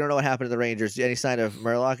 hey, we don't know what happened to the Rangers. Any sign of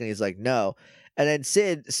Murloc? And he's like, no. And then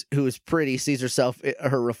Sid, who is pretty, sees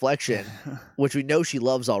her reflection, which we know she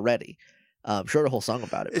loves already. She wrote a whole song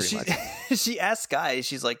about it, pretty much. She asked Sky,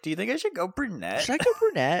 she's like, do you think I should go brunette? Should I go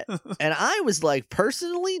brunette? And I was like,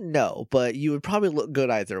 personally, no, but you would probably look good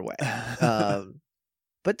either way.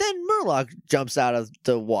 But then Murloc jumps out of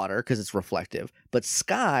the water because it's reflective. But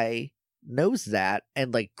Sky knows that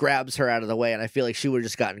and like grabs her out of the way. And I feel like she would have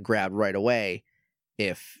just gotten grabbed right away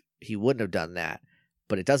if he wouldn't have done that.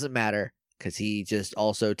 But it doesn't matter because he just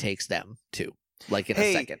also takes them too, like in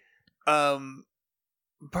a second.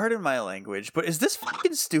 Pardon my language, but is this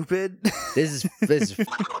fucking stupid? This is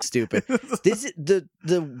stupid. This is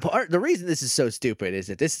the reason this is so stupid is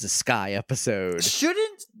that this is a Sky episode.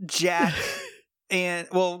 Shouldn't Jack and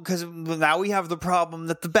because now we have the problem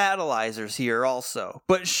that the Battleizer's here also,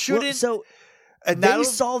 but shouldn't and they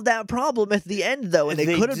solved that problem at the end though, and they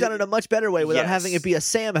could have done it a much better way without having it be a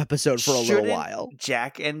Sam episode for a little while.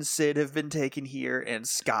 Jack and Sid have been taken here, and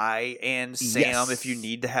Sky and Sam, if you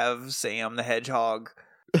need to have Sam the Hedgehog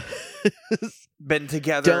been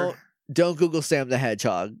together. Don't Google Sam the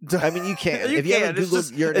Hedgehog. I mean, you can. If you haven't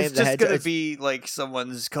Googled your name, the Hedgehog, it's going to be like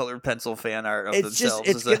someone's colored pencil fan art of themselves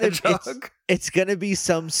as a hedgehog. It's going to be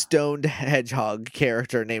some stoned hedgehog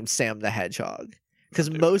character named Sam the Hedgehog. Because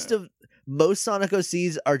most Sonic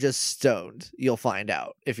OCs are just stoned. You'll find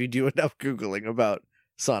out if you do enough Googling about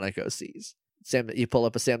Sonic OCs. You pull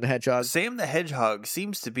up a Sam the Hedgehog. Sam the Hedgehog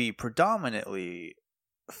seems to be predominantly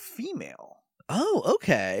female. Oh,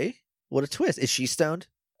 okay. What a twist. Is she stoned?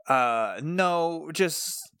 No,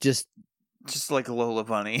 just like a Lola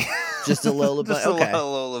Bunny. Just a Lola Bunny. Just a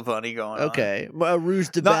Lola Bunny going on. Okay. Rouge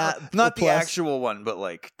de Bat. Not the actual one, but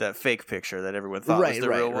like that fake picture that everyone thought was the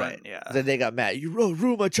real one. Yeah. Then they got mad. You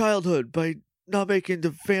ruined my childhood by not making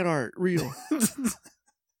the fan art real.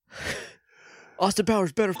 Austin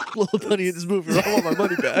Powers better Lola Bunny in this movie or I want my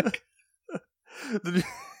money back.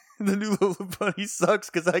 The new Lola Bunny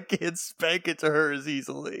sucks because I can't spank it to her as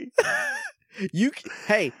easily.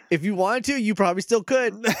 Hey, if you wanted to, you probably still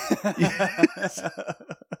could.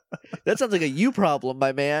 That sounds like a you problem,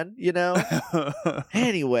 my man, you know?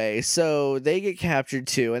 Anyway, so they get captured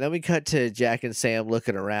too, and then we cut to Jack and Sam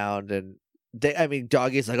looking around, and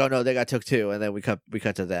Doggy's like, oh no, they got took too, and then we cut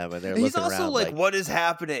to them, and they're looking around. He's also like, what is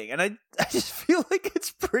happening? And I just feel like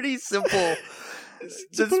it's pretty simple.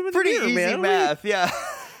 It's pretty easy math, yeah.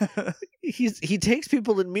 He takes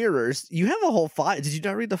people in mirrors. You have a whole file. Did you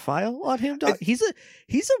not read the file on him, Dog? He's a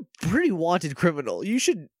pretty wanted criminal. You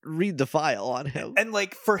should read the file on him. And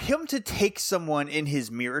like for him to take someone in his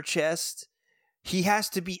mirror chest, he has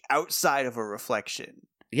to be outside of a reflection.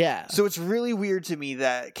 Yeah. So it's really weird to me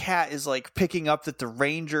that Kat is like picking up that the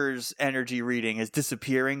Ranger's energy reading is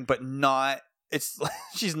disappearing, but not.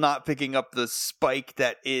 She's not picking up the spike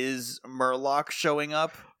that is Murloc showing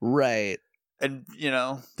up. Right. And,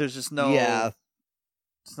 there's just no... Yeah.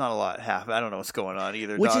 It's not a lot happening. I don't know what's going on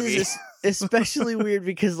either, Which Doggy. is especially weird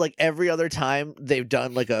because, like, every other time they've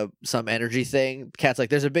done, like, some energy thing, Kat's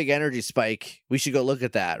like, there's a big energy spike. We should go look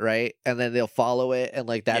at that, right? And then they'll follow it, and,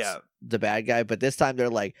 like, that's the bad guy. But this time they're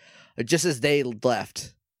like, just as they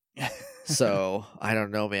left. So, I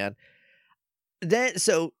don't know, man.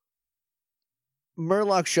 So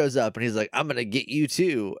Murloc shows up and he's like, I'm gonna get you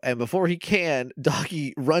too. And before he can,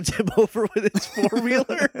 Doggy runs him over with his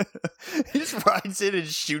 4-wheeler. He just rides in and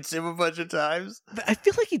shoots him a bunch of times. But I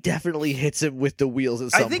feel like he definitely hits him with the wheels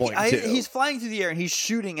at some point too. He's flying through the air and he's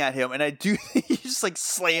shooting at him, and I do think he just like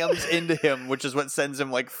slams into him, which is what sends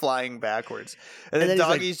him like flying backwards. And then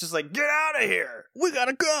Doggy's just like, get out of here. We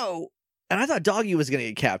gotta go. And I thought Doggy was going to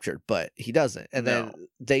get captured, but he doesn't. And then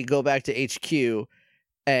they go back to HQ,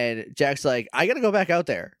 and Jack's like, I got to go back out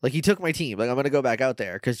there. Like, he took my team. Like, I'm going to go back out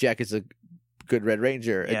there because Jack is a good Red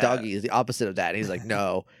Ranger. And Doggy is the opposite of that. And he's like,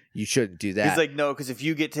 no, you shouldn't do that. He's like, no, because if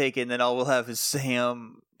you get taken, then all we'll have is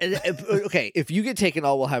Sam. Okay, if you get taken,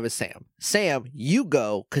 all we'll have is Sam. Sam, you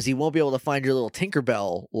go, because he won't be able to find your little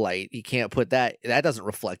Tinkerbell light. He can't put that. That doesn't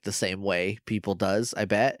reflect the same way people does, I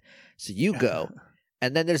bet. So you go.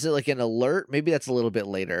 And then there's like an alert. Maybe that's a little bit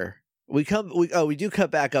later. We do cut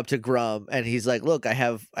back up to Grum, and he's like, look, I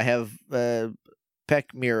have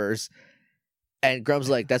Peck mirrors. And Grum's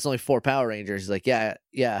like, that's only 4 Power Rangers. He's like, yeah.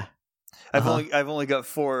 I've only got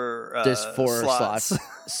 4 there's 4 slots.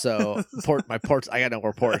 So my ports, I got no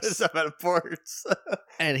more ports. I'm out of ports.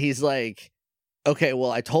 And he's like, okay,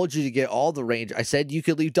 well, I told you to get all the Rangers. I said you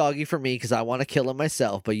could leave Doggy for me because I want to kill him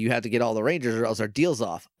myself, but you have to get all the Rangers or else our deal's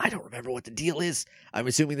off. I don't remember what the deal is. I'm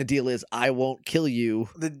assuming the deal is I won't kill you.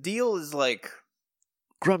 The deal is like,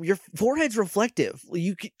 Grum, your forehead's reflective.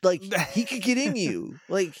 You could, like, he could get in you.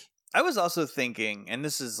 Like, I was also thinking, and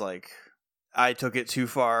this is like, I took it too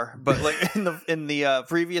far, but like in the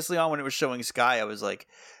previously on when it was showing Sky, I was like,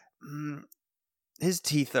 his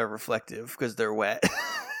teeth are reflective because they're wet.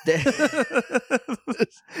 They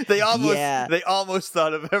almost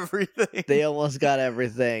thought of everything. They almost got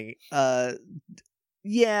everything.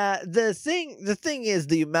 Yeah. The thing is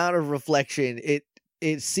the amount of reflection.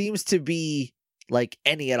 It seems to be like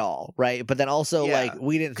any at all, right? But then also like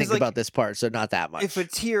we didn't think about this part, so not that much. If a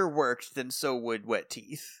tear worked, then so would wet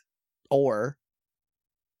teeth. Or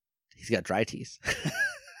he's got dry teeth.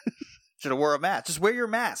 Should have wore a mask. Just wear your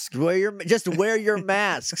mask. Just wear your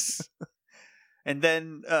masks. And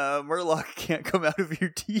then Murloc can't come out of your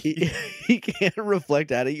teeth. He can't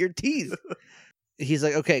reflect out of your teeth. He's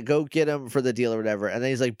like, okay, go get him for the deal or whatever. And then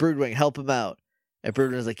he's like, Broodwing, help him out. And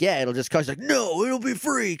Broodwing's like, yeah, it'll just cost. He's like, no, it'll be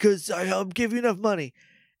free because I'm giving you enough money.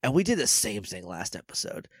 And we did the same thing last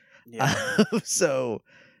episode. Yeah. So,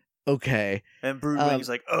 okay. And Broodwing's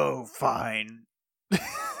like, oh, fine.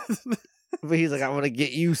 But he's like, I want to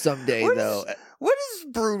get you someday, though. What is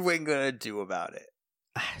Broodwing going to do about it?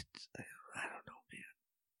 I don't know, man.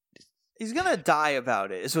 He's going to die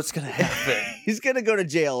about it, is what's going to happen. He's going to go to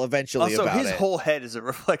jail eventually also, about it. His whole head is a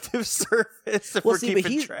reflective surface if we're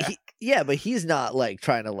keeping track. But he's not, like,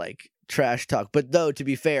 trying to, like, trash talk. But, though, to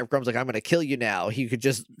be fair, if Grum's like, I'm going to kill you now, he could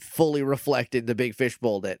just fully reflect in the big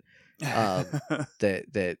fishbowl that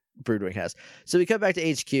Broodwing has. So we come back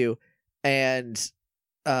to HQ, and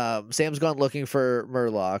Sam's gone looking for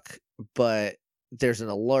Murloc, but there's an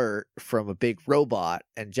alert from a big robot,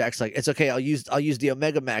 and Jack's like, it's okay, I'll use the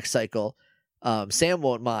Omega Max cycle. Sam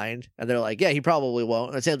won't mind. And they're like, yeah, he probably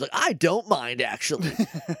won't. And Sam's like, I don't mind, actually.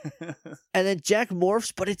 And then Jack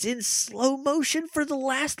morphs, but it's in slow motion for the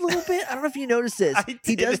last little bit. I don't know if you noticed this.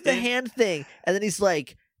 He does the hand thing, and then he's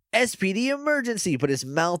like, SPD emergency, but his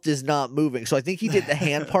mouth is not moving. So I think he did the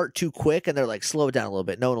hand part too quick, and they're like, slow it down a little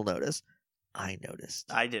bit. No one will notice. I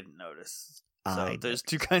noticed. I didn't notice. So there's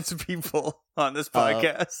 2 kinds of people on this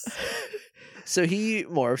podcast. So he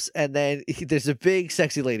morphs, and then there's a big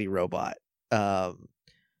sexy lady robot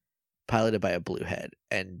piloted by a blue head.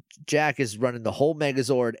 And Jack is running the whole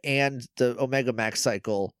Megazord and the Omega Max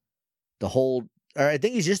cycle. Or I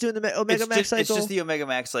think he's just doing the Omega Max cycle. It's just the Omega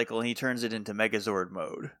Max cycle, and he turns it into Megazord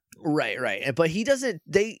mode. Right. But he doesn't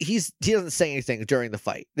say anything during the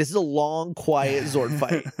fight. This is a long, quiet Zord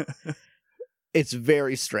fight. It's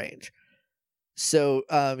very strange. So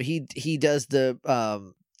he does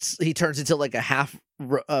he turns into like a half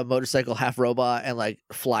motorcycle, half robot, and like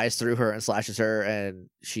flies through her and slashes her. And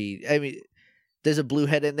there's a blue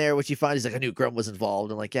head in there, which he finds. He's like, I knew Grum was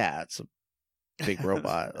involved. And like, yeah, it's a big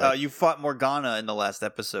robot. Like, you fought Morgana in the last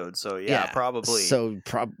episode, so yeah, probably. So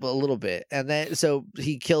a little bit, and then so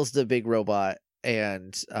he kills the big robot,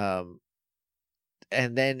 and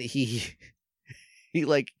then he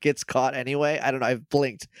like gets caught anyway. I don't know. I've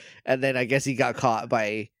blinked, and then I guess he got caught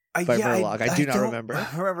by Murloc. I do not remember.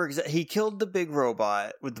 I remember exactly. He killed the big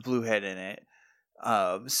robot with the blue head in it.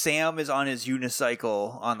 Sam is on his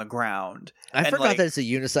unicycle on the ground. I forgot that it's a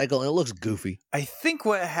unicycle and it looks goofy. I think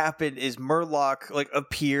what happened is Murloc like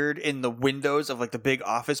appeared in the windows of like the big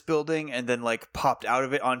office building and then like popped out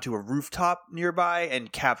of it onto a rooftop nearby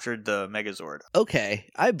and captured the Megazord. Okay.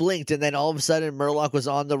 I blinked and then all of a sudden Murloc was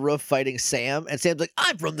on the roof fighting Sam, and Sam's like,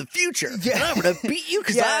 I'm from the future. Yeah. And I'm going to beat you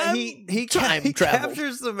because he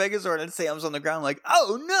captures the Megazord and Sam's on the ground like,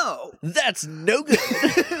 oh no. That's no good.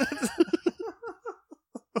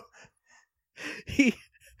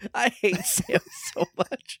 I hate Sam so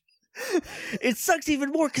much. It sucks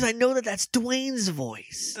even more because I know that that's Dwayne's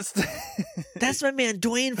voice. That's my man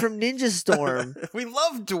Dwayne from Ninja Storm. We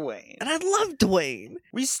love Dwayne. And I love Dwayne.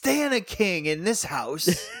 We stand a king in this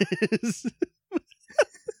house.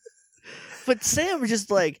 But Sam was just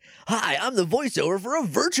like, hi, I'm the voiceover for a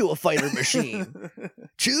Virtua Fighter machine.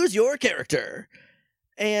 Choose your character.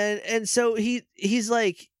 And so he's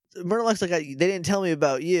like, Murloc's like, they didn't tell me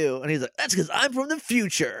about you. And he's like, that's because I'm from the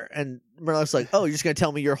future. And Murloc's like, oh, you're just going to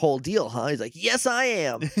tell me your whole deal, huh? He's like, yes, I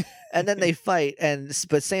am. And then they fight,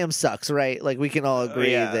 but Sam sucks, right? Like, we can all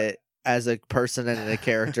agree that as a person and a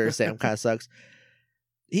character, Sam kind of sucks.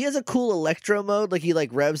 He has a cool electro mode. Like, he, like,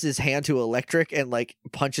 revs his hand to electric and, like,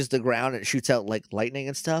 punches the ground and shoots out, like, lightning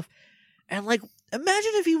and stuff. And, like,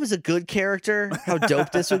 imagine if he was a good character, how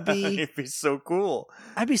dope this would be. It'd be so cool.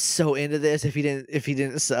 I'd be so into this if he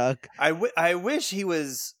didn't suck. I wish he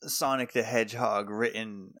was Sonic the Hedgehog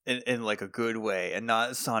written in like a good way, and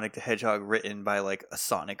not Sonic the Hedgehog written by like a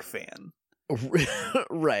Sonic fan.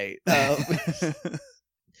 Right.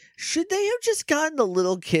 Should they have just gotten the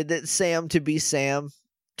little kid that's Sam to be Sam,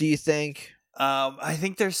 do you think? I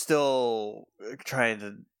think they're still trying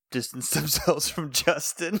to distance themselves from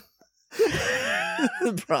Justin.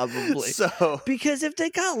 Probably. So, because if they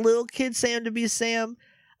got little kid Sam to be Sam,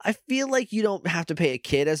 I feel like you don't have to pay a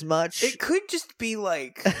kid as much. It could just be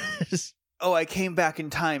like, oh, I came back in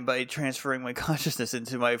time by transferring my consciousness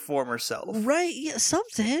into my former self. Right, yeah,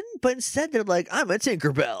 something. But instead they're like, I'm a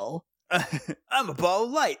Tinkerbell. I'm a ball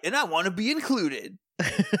of light and I want to be included.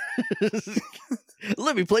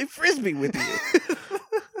 Let me play Frisbee with you.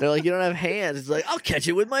 They're like, you don't have hands. It's like, I'll catch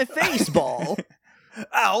it with my face ball.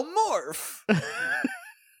 I'll morph.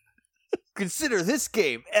 Consider this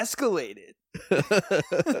game escalated.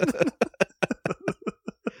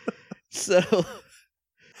 So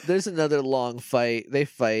there's another long fight. They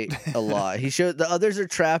fight a lot. He showed the others are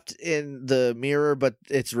trapped in the mirror, but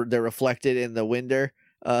they're reflected in the window,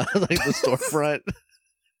 like the storefront.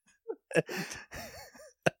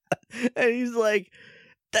 And he's like,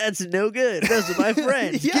 that's no good. Those are my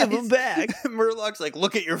friends. Give them back. Murloc's like,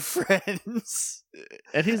 look at your friends.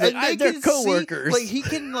 And he's like, they're coworkers. Like, he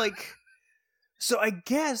can, like... So I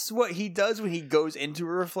guess what he does when he goes into a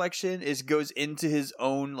reflection is goes into his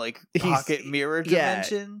own, like, pocket mirror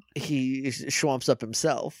dimension. He swamps up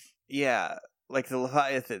himself. Yeah. Like the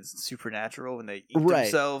Leviathans in Supernatural when they eat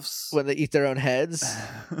themselves. When they eat their own heads.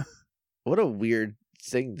 What a weird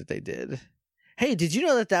thing that they did. Hey, did you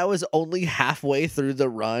know that was only halfway through the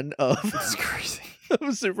run of That's crazy.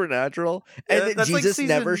 of Supernatural? And that Jesus like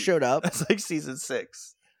never showed up? That's like season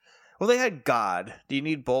 6. Well, they had God. Do you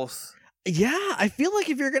need both? Yeah, I feel like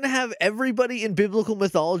if you're going to have everybody in biblical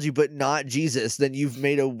mythology but not Jesus, then you've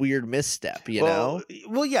made a weird misstep, you know?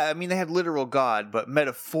 Well, yeah, I mean, they had literal God, but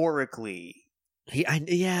metaphorically... okay,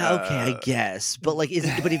 I guess. But like,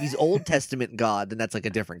 but if he's Old Testament God, then that's like a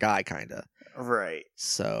different guy, kind of. Right.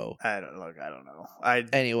 So I don't know.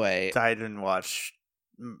 Anyway, I didn't watch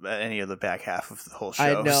any of the back half of the whole show.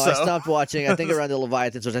 I know. So. I stopped watching. I think around the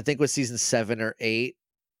Leviathans, which I think was season 7 or 8.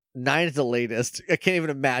 9 is the latest. I can't even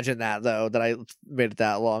imagine that though. That I made it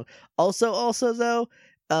that long. Also though,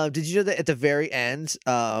 did you know that at the very end,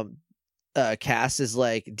 Cass is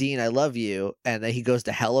like, Dean, I love you, and then he goes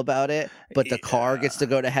to hell about it, but the car gets to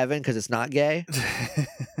go to heaven because it's not gay.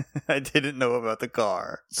 I didn't know about the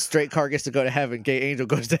car. Straight car gets to go to heaven, gay angel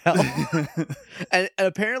goes to hell. and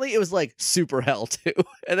apparently it was like super hell too.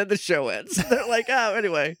 And then the show ends. They're like, oh,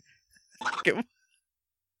 anyway.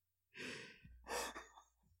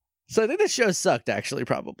 So I think the show sucked, actually,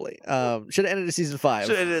 probably. Should have ended at season 5.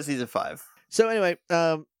 Should have ended at season 5. So anyway,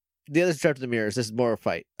 the others trapped in the mirrors. This is more of a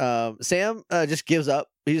fight. Sam just gives up.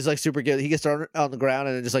 He's like super good. He gets thrown on the ground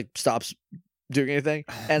and then just like stops doing anything.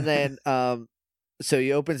 And then so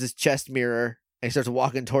he opens his chest mirror and he starts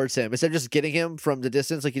walking towards him. Instead of just getting him from the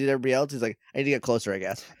distance like he did everybody else, he's like, I need to get closer, I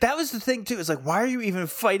guess. That was the thing too. It's like, why are you even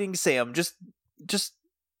fighting Sam? Just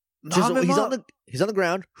knock him up. He's on the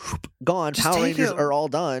ground, gone. Just Power Rangers are all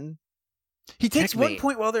done. He takes one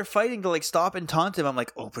point while they're fighting to like stop and taunt him. I'm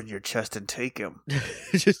like, open your chest and take him.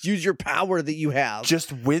 Just use your power that you have.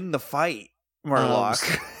 Just win the fight,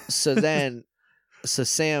 Murloc. So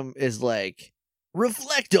Sam is like,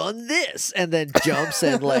 reflect on this, and then jumps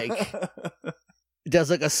and like does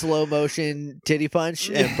like a slow motion titty punch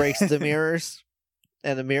and breaks the mirrors,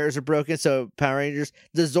 and the mirrors are broken. So Power Rangers,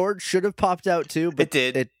 the Zord should have popped out too, but it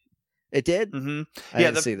did. It did? Mm-hmm. I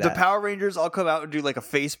didn't see that. The Power Rangers all come out and do like a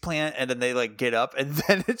face plant, and then they like get up, and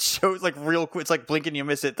then it shows like real quick. It's like blink and you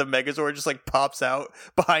miss it. The Megazord just like pops out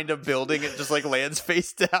behind a building and just like lands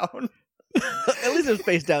face down. At least it's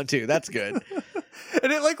face down too. That's good.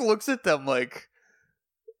 And it like looks at them like,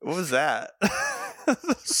 what was that?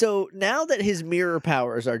 So now that his mirror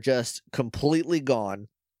powers are just completely gone,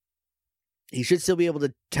 he should still be able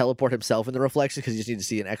to teleport himself in the reflection because you just need to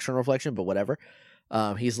see an external reflection, but whatever.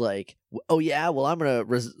 He's like, oh yeah, well I'm gonna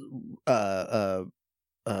what's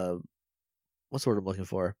the word I'm looking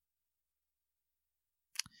for?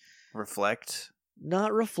 Reflect.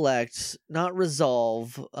 Not reflect, not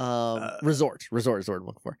resolve. Resort is the word I'm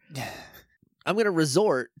looking for. I'm gonna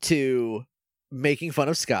resort to making fun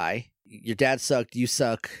of Sky. Your dad sucked. You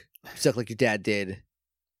suck. You suck like your dad did.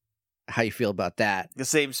 How you feel about that? The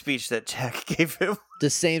same speech that Jack gave him. The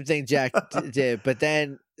same thing Jack did, but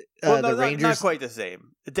then Well, no, the Rangers not quite the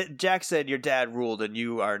same. Jack said your dad ruled, and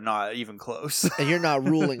you are not even close. and you're not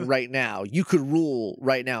ruling right now. You could rule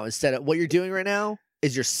right now instead of what you're doing right now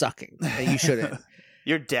is you're sucking, and you shouldn't.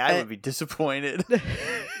 Your dad would be disappointed.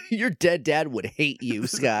 Your dead dad would hate you,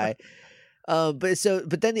 Sky. But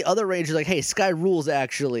then the other Rangers are like, hey, Sky rules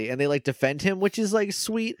actually, and they like defend him, which is like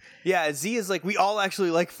sweet. Yeah, Z is like, we all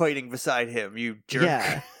actually like fighting beside him, you jerk.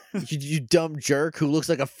 Yeah, you dumb jerk who looks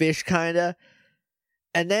like a fish, kinda.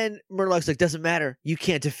 And then Murloc's like, doesn't matter, you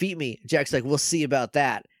can't defeat me. Jack's like, we'll see about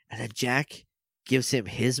that. And then Jack gives him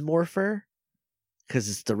his morpher because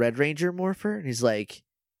it's the Red Ranger morpher, and he's like,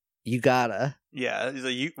 you gotta. Yeah, he's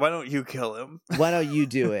like, why don't you kill him? Why don't you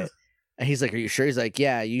do it? And he's like, are you sure? He's like,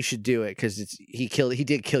 yeah, you should do it because he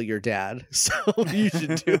did kill your dad, so you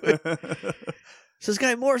should do it. So this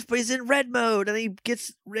guy morphs, but he's in red mode, and he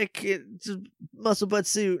gets Rick into muscle butt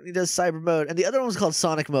suit, and he does cyber mode, and the other one was called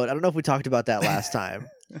Sonic mode. I don't know if we talked about that last time.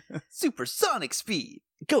 Supersonic speed.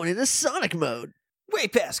 Going into Sonic mode. Way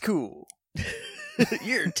past cool.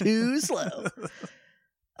 You're too slow.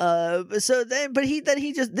 So then, but he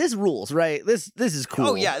just this rules, right? This is cool.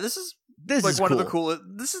 Oh yeah, this is like one of the coolest.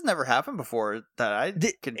 This has never happened before that I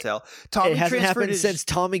can tell. Tommy it hasn't happened since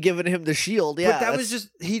Tommy giving him the shield. Yeah, but that was just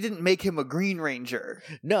he didn't make him a Green Ranger.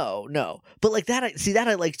 No, but like that,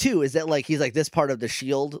 I like too. Is that like he's like this part of the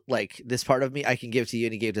shield, like this part of me, I can give to you,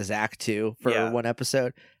 and he gave to Zach too for one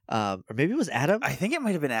episode. Or maybe it was Adam. I think it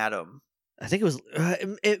might have been Adam. I think it was.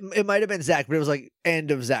 It might have been Zach, but it was like end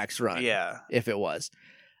of Zach's run. Yeah, if it was.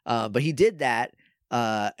 But he did that,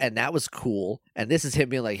 and that was cool. And this is him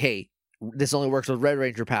being like, hey, this only works with Red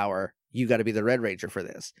Ranger power. You got to be the Red Ranger for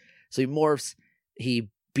this. So he morphs. He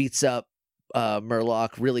beats up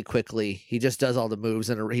Murloc really quickly. He just does all the moves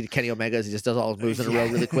in Kenny Omega's. He just does all his moves in a row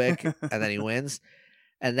really quick, and then he wins.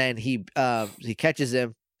 And then he catches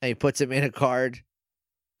him and he puts him in a card.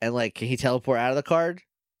 And like, can he teleport out of the card?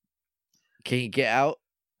 Can he get out?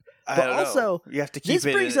 But also, know. You have to keep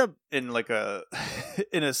it in like a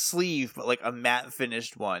in a sleeve, but like a matte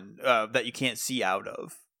finished one that you can't see out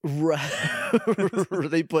of. Right.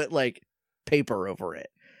 They put like paper over it.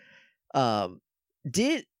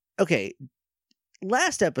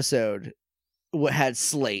 Last episode had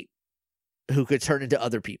Slate, who could turn into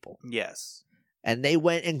other people. Yes. And they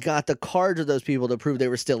went and got the cards of those people to prove they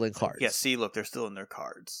were still in cards. Yeah, see, look, they're still in their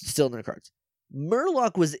cards. Still in their cards.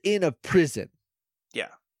 Murloc was in a prison. Yeah.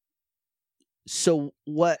 So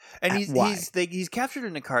what? And he's captured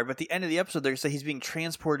in a card, but at the end of the episode, they say he's being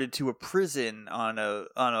transported to a prison on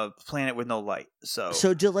a planet with no light.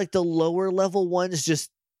 So do like the lower level ones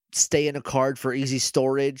just stay in a card for easy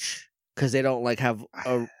storage because they don't like have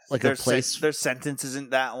a place? Their sentence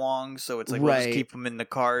isn't that long, so it's like we'll just keep them in the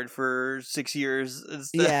card for 6 years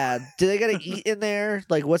instead. Yeah. Do they gotta eat in there?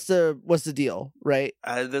 Like, what's the deal? Right?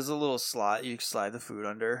 There's a little slot you slide the food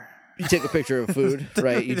under. You take a picture of food,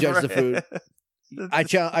 right? You judge the food. I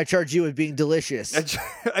charge you with being delicious.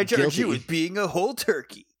 I charge you with being a whole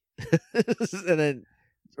turkey. And then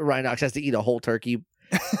Rhinox has to eat a whole turkey.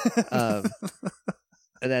 And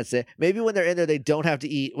that's it. Maybe when they're in there, they don't have to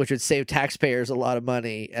eat, which would save taxpayers a lot of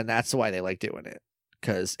money, and that's why they like doing it.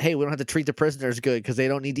 Because hey, we don't have to treat the prisoners good because they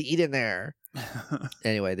don't need to eat in there.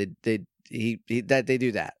 Anyway, they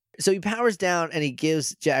do that. So he powers down and he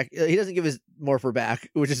gives Jack. He doesn't give his morpher back,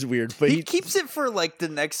 which is weird. But he keeps it for like the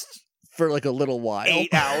next like a little while,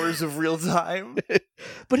 8 hours of real time.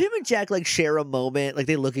 But him and Jack like share a moment. Like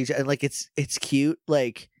they look at each other and like it's cute.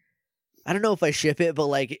 Like I don't know if I ship it, but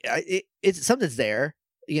like it's something's there,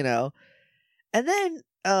 you know. And then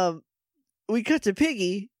we cut to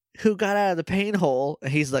Piggy, who got out of the pain hole,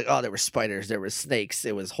 and he's like, oh, there were spiders, there were snakes,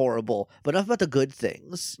 it was horrible, but enough about the good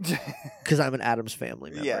things, because I'm an Addams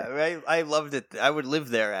Family member. Yeah, I loved it. I would live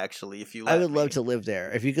there, actually, if you let I would me. love to live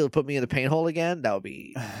there. If you could put me in the pain hole again, that would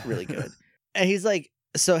be really good. And he's like,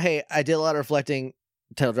 so, hey, I did a lot of reflecting,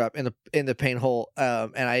 tail drop, in the pain hole,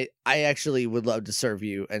 and I actually would love to serve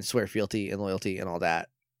you and swear fealty and loyalty and all that.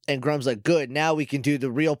 And Grum's like, good, now we can do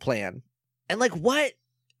the real plan. And like, what?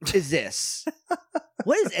 is this?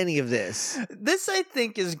 What is any of this? This, I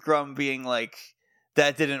think, is Grum being like,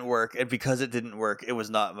 that didn't work, and because it didn't work, it was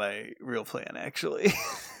not my real plan, actually.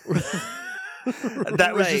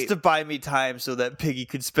 That was just to buy me time so that Piggy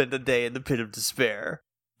could spend a day in the pit of despair.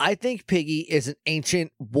 I think Piggy is an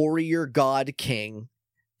ancient warrior god king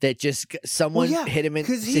that just someone hit him in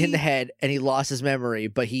the head and he lost his memory,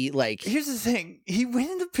 but he like... Here's the thing. He went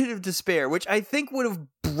in the pit of despair, which I think would have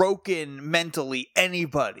broken mentally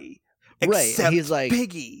anybody. Right. Except he's like,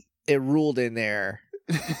 Piggy. It ruled in there.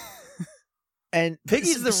 And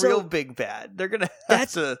Piggy's the real big bad. They're going to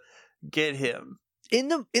have to get him. In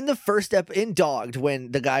the first step in Dogged,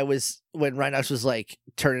 when Rhinox was like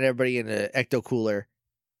turning everybody into ecto cooler,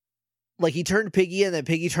 like he turned Piggy and then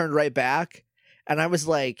Piggy turned right back, and I was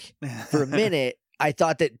like, for a minute, I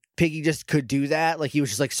thought that Piggy just could do that, like he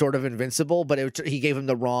was just like sort of invincible, but he gave him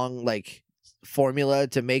the wrong like formula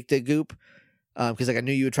to make the goop, because like I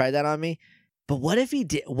knew you would try that on me. But what if he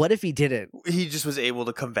did? What if he didn't? He just was able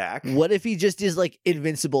to come back. What if he just is like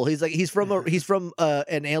invincible? He's from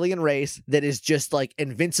an alien race that is just like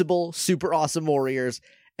invincible, super awesome warriors,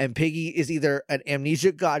 and Piggy is either an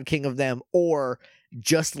amnesiac god king of them or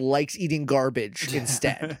just likes eating garbage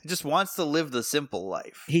instead. Just wants to live the simple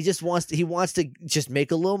life. He wants to just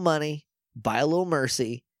make a little money, buy a little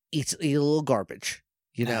mercy, eat a little garbage,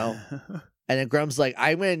 you know. And then Grum's like,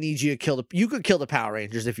 I'm going to need you to you could kill the Power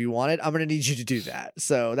Rangers if you wanted. I'm going to need you to do that.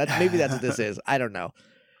 So maybe that's what this is. I don't know.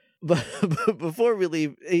 But before we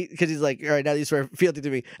leave, because he's like, all right, now you swear fealty to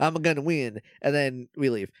me, I'm going to win. And then we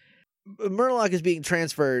leave. Murloc is being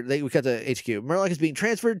transferred. We cut to HQ. Murloc is being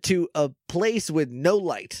transferred to a place with no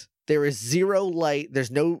light. There is zero light.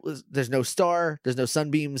 There's no star. There's no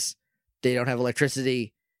sunbeams. They don't have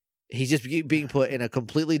electricity. He's just being put in a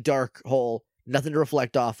completely dark hole. Nothing to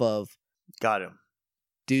reflect off of. Got him.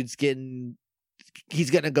 He's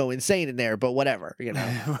gonna go insane in there, but whatever, you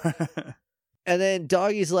know. And then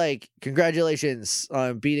Doggy's like, congratulations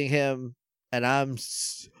on beating him, and I'm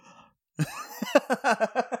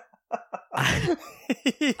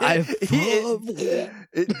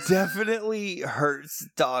it definitely hurts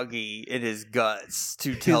Doggy in his guts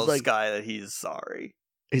to tell Sky that he's sorry.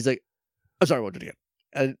 He's like, I'm sorry, I won't do it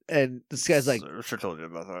again. And this guy's like, I sure told you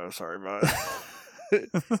about that. I'm sorry about it.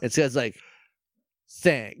 It says like,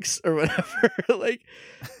 thanks or whatever. like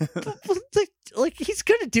he's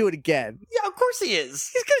gonna do it again. Yeah, of course he is.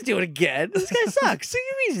 He's gonna do it again. This guy sucks. So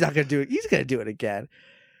you mean he's not gonna do it? He's gonna do it again.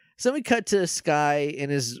 So we cut to Sky in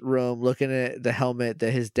his room looking at the helmet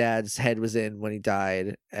that his dad's head was in when he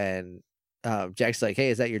died, and Jack's like, "Hey,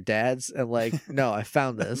 is that your dad's?" And like, "No, I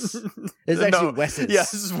found this. It's actually Wes's." Yeah,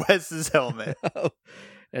 this is Wes's helmet.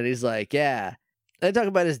 And he's like, "Yeah." And they talk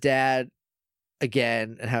about his dad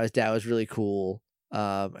again and how his dad was really cool.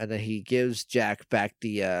 And then he gives Jack back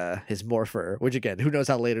his morpher, which again, who knows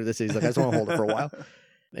how later this is. He's like, I just want to hold it for a while.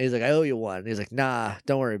 And he's like, I owe you one. And he's like, nah,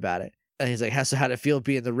 don't worry about it. And he's like, how'd it feel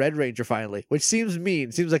being the Red Ranger finally? Which seems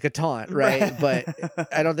mean, seems like a taunt, right? But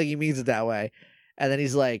I don't think he means it that way. And then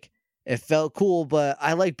he's like, it felt cool, but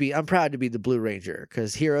I'm proud to be the Blue Ranger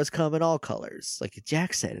because heroes come in all colors, like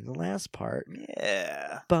Jack said in the last part.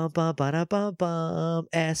 Yeah. Bum bum ba bum bum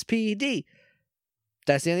SPD.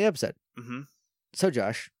 That's the end of the episode. Mm-hmm. So,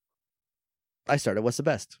 Josh, I started. What's the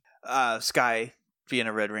best? Sky being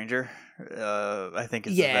a Red Ranger. I think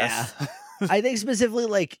is the best. I think specifically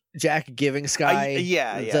like Jack giving Sky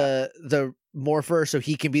the morpher so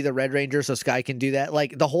he can be the Red Ranger so Sky can do that.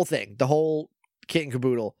 Like the whole thing, the whole kit and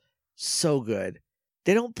caboodle. So good.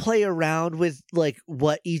 They don't play around with like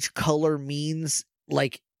what each color means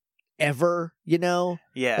like ever, you know?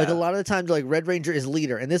 Yeah. Like a lot of the times like Red Ranger is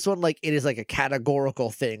leader, and this one like it is like a categorical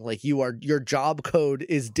thing. Like your job code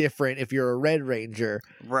is different if you're a Red Ranger.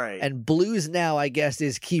 Right. And Blues now I guess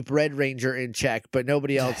is keep Red Ranger in check, but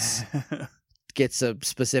nobody else gets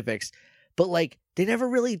specifics. But like they never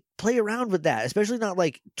really play around with that, especially not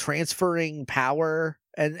like transferring power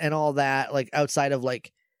and all that, like outside of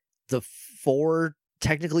like the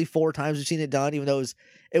technically four times we've seen it done, even though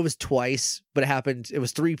it was twice, but it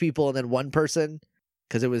was three people and then one person,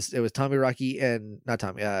 because it was Tommy, Rocky, and not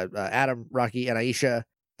Tommy, Adam, Rocky, and Aisha,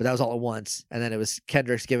 but that was all at once, and then it was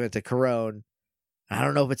Kendrick's giving it to Carone. I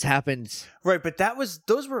don't know if it's happened. Right, but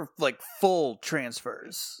those were like full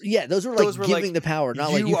transfers. Yeah, those were giving the power,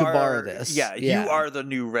 not like you can borrow this. Yeah, you are the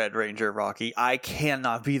new Red Ranger, Rocky. I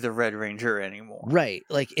cannot be the Red Ranger anymore. Right,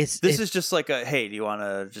 like this is just like a, hey, do you want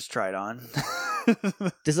to just try it on?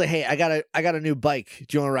 This is like, hey, I got a new bike.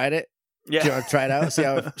 Do you want to ride it? Yeah. Do you want to try it out?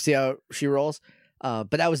 See how she rolls?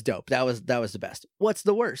 But that was dope. That was the best. What's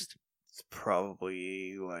the worst? It's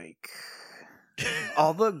probably like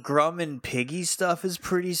all the Grum and Piggy stuff is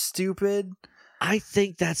pretty stupid. I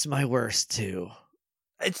think that's my worst too.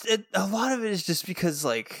 A lot of it is just because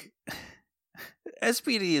like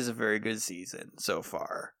SPD is a very good season so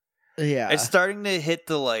far. Yeah, it's starting to hit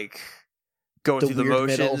the like going through the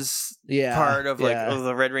motions part of like, oh,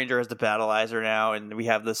 the Red Ranger has the Battleizer now, and we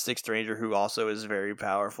have the Sixth Ranger who also is very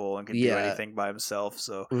powerful and can do anything by himself.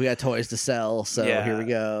 So we got toys to sell. So here we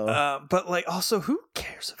go. But like, also, who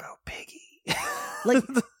cares about Piggy? Like,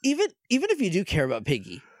 even if you do care about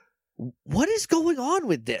Piggy, what is going on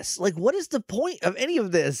with this? Like, what is the point of any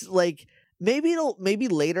of this? Like, maybe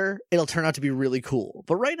later it'll turn out to be really cool,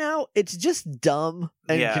 but right now it's just dumb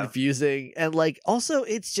and confusing, and like also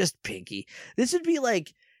it's just Piggy. This would be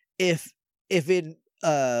like if in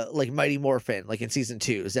like Mighty Morphin, like in season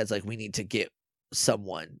 2, Zed's like, we need to get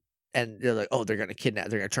someone, and they're like, oh, they're gonna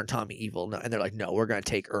turn Tommy evil, no, and they're like, no, we're gonna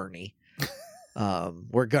take Ernie.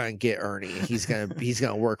 We're gonna get Ernie. He's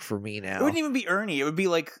gonna work for me now. It wouldn't even be Ernie. It would be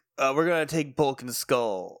like, we're gonna take Bulk and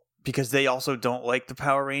Skull, because they also don't like the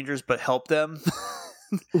Power Rangers, but help them.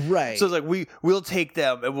 Right. So it's like, we'll take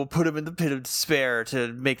them and we'll put them in the pit of despair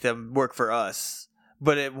to make them work for us.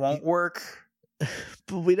 But it won't work.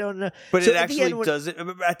 But we don't know. But so it actually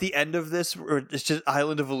doesn't. At the end of this, it's just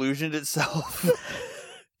Island of Illusion itself.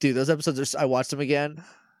 Dude, those episodes, I watched them again.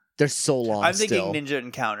 They're so long. I'm thinking Ninja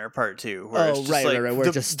Encounter Part 2. Where it's just right. Where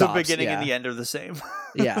it just stops. The beginning and the end are the same.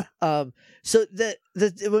 Yeah. So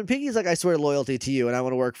when Piggy's like, I swear loyalty to you and I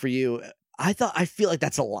want to work for you, I feel like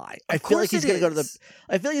that's a lie. I feel like he's gonna go to the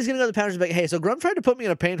Power Rangers and be like, hey, so Grum tried to put me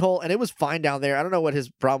in a paint hole and it was fine down there. I don't know what his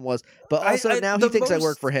problem was, but also now he thinks I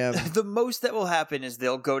work for him. The most that will happen is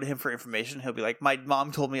they'll go to him for information. He'll be like, my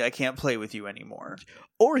mom told me I can't play with you anymore.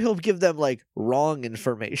 Or he'll give them like wrong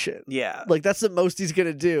information. Yeah. Like that's the most he's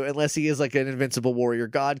gonna do, unless he is like an invincible warrior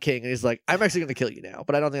god king and he's like, I'm actually gonna kill you now,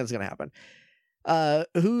 but I don't think that's gonna happen.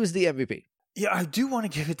 Who's the MVP? Yeah, I do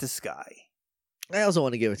want to give it to Sky. I also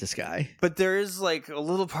want to give it to Sky. But there is like a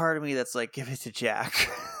little part of me that's like, give it to Jack.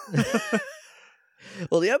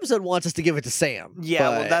 Well, the episode wants us to give it to Sam. Yeah,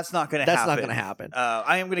 well, that's not going to happen. That's not going to happen.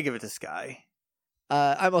 I am going to give it to Sky.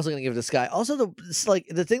 I'm also going to give it to Sky. Also,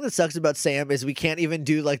 the thing that sucks about Sam is we can't even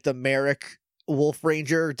do like the Merrick Wolf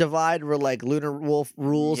Ranger divide where like Lunar Wolf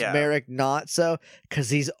rules, Merrick not so, because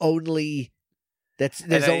he's only...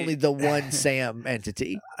 There's only the one Sam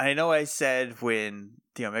entity. I know I said when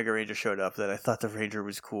the Omega Ranger showed up that I thought the Ranger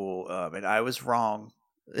was cool, and I was wrong.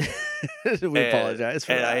 We apologize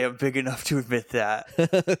for that. And I am big enough to admit that.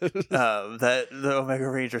 That the Omega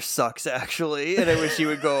Ranger sucks, actually, and I wish he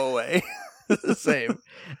would go away. Same.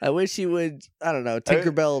 I wish he would, I don't know,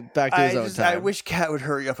 Tinkerbell back to his own time. I wish Kat would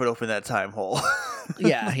hurry up and open that time hole.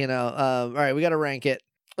 Yeah, all right, we got to rank it.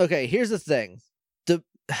 Okay, here's the thing.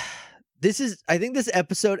 I think this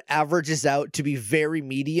episode averages out to be very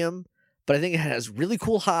medium, but I think it has really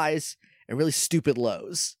cool highs and really stupid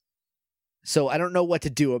lows. So I don't know what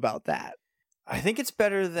to do about that. I think it's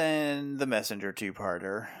better than the Messenger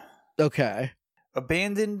 2-parter. Okay.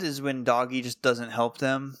 Abandoned is when Doggy just doesn't help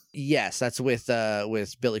them. Yes, that's with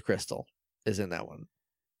Billy Crystal is in that one.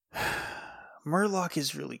 Murloc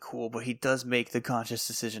is really cool, but he does make the conscious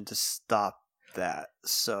decision to stop that.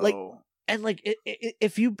 So And like,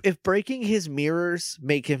 if breaking his mirrors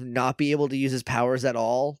make him not be able to use his powers at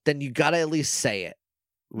all, then you gotta at least say it,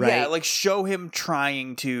 right? Yeah, like show him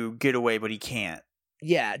trying to get away, but he can't.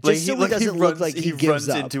 Yeah, just so he doesn't look like he gives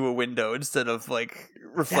up. Into a window instead of like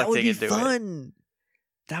reflecting into it.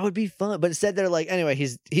 That would be fun. But instead, they're like, anyway,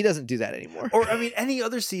 he doesn't do that anymore. Or I mean, any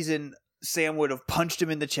other season, Sam would have punched him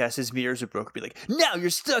in the chest. His mirrors would broke. Be like, now you're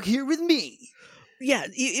stuck here with me. Yeah,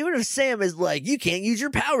 even if Sam is like, you can't use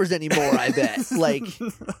your powers anymore, I bet. Like,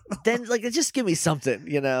 then, like, just give me something,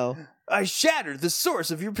 you know? I shattered the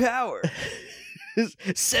source of your power.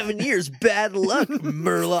 7 years, bad luck,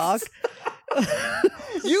 Murloc.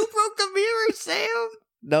 You broke the mirror, Sam.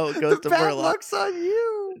 No, it goes to Murloc. Bad luck's on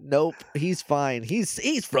you. Nope, he's fine.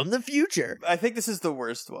 He's from the future. I think this is the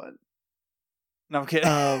worst one. No, I'm kidding.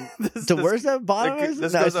 The worst at bottom is?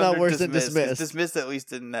 No, it's not worse than Dismissed. Dismissed at least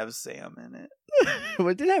didn't have Sam in it. But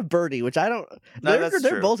it did have Birdie, which I don't... No,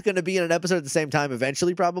 they're both going to be in an episode at the same time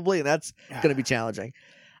eventually, probably, and that's going to be challenging.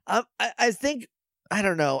 I think... I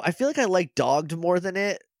don't know. I feel like I like Dogged more than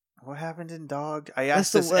it. What happened in Dogged? I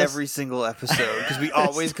ask this every single episode, because we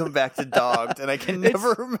always come back to Dogged, and I can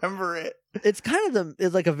never remember it. It's kind of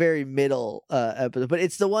it's like a very middle episode, but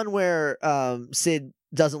it's the one where Sid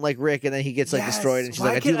doesn't like Rick, and then he gets like destroyed, and she's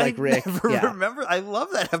like, I do like Rick. Remember? I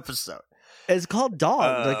love that episode. It's called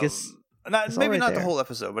Dogged. Like it's maybe not the whole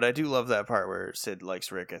episode, but I do love that part where Sid likes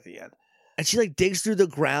Rick at the end. and she like digs through the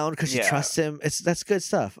ground because she trusts him. That's good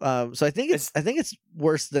stuff. So I think it's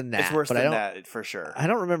worse than that. It's worse than that for sure. I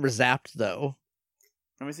don't remember Zapped though.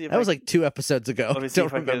 Let me see if that was like 2 episodes ago. Let me see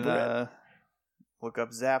if I can look up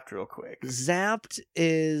Zapped real quick. Zapped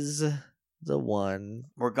is the one.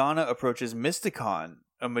 Morgana approaches Mysticon,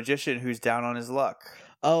 a magician who's down on his luck.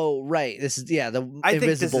 Oh, right. This is the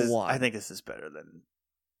invisible one. I think this is better than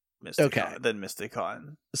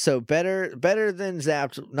Mysticon. So better than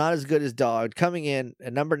Zapped, not as good as Dogged. Coming in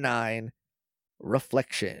at number 9,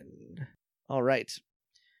 Reflection. All right.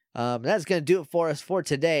 That's going to do it for us for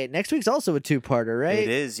today. Next week's also a 2-parter, right? It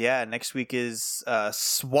is, yeah. Next week is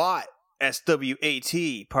SWAT,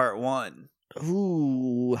 SWAT, part 1.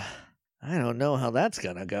 Ooh, I don't know how that's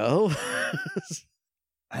going to go.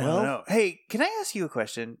 I don't know. Hey, can I ask you a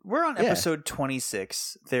question? We're on episode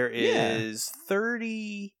 26. There is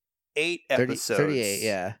 38 episodes. 38,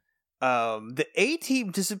 yeah. The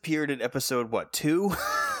A-Team disappeared in episode, 2?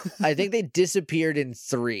 I think they disappeared in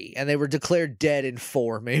 3, and they were declared dead in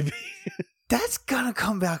 4, maybe. That's gonna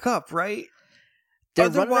come back up, right? They're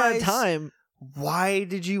running out of time. Why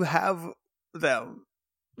did you have them?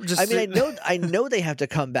 I know they have to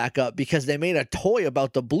come back up because they made a toy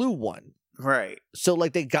about the blue one. Right. So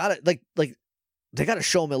like they got it they got to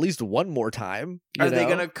show them at least one more time. Are they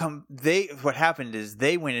going to come? What happened is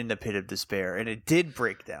they went in the pit of despair and it did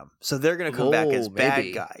break them. So they're going to come back as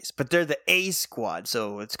bad guys, but they're the A squad.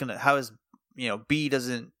 So it's going to, how is, B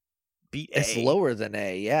doesn't beat A. It's lower than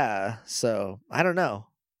A. Yeah. So I don't know.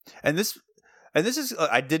 And this is,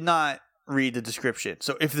 I did not read the description.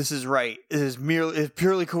 So if this is right, it's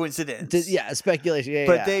purely coincidence. Speculation. Yeah.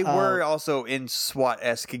 But they were also in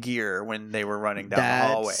SWAT-esque gear when they were running down the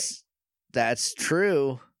hallway. That's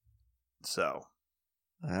true. So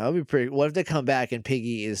that'll be pretty. What if they come back and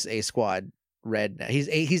Piggy is A Squad red now? He's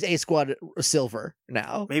A Squad silver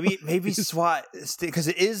now. Maybe SWAT, because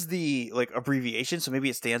it is the abbreviation, so maybe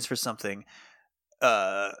it stands for something.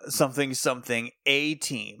 Something A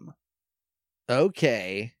Team.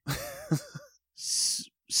 Okay.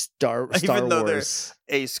 Star Even Wars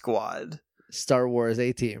A Squad. Star Wars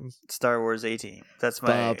A Team. Star Wars A Team. That's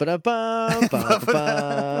my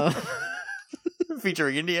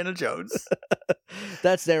featuring Indiana Jones.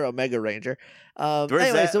 That's their Omega Ranger.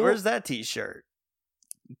 Where's that T-shirt?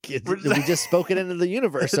 We just spoke it into the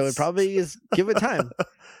universe, so it probably is. Give it time.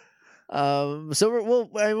 So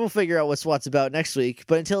we'll figure out what SWAT's about next week.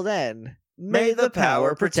 But until then, may the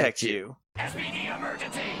power protect you. SPD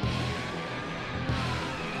emergency.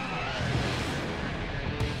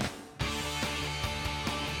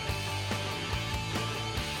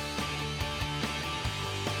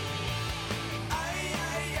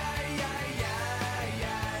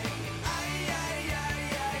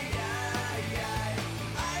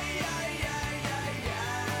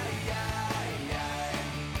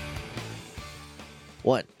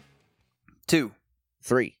 One, 2,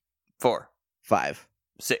 3, 4, 5,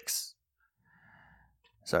 6.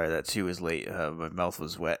 Sorry, that 2 is late. My mouth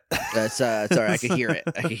was wet. That's sorry. I could hear it.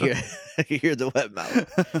 I could hear the wet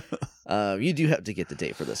mouth. You do have to get the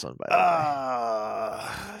date for this one, by the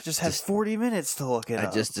way. Just had 40 minutes to look at. I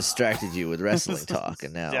just distracted you with wrestling talk,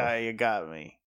 and now yeah, you got me.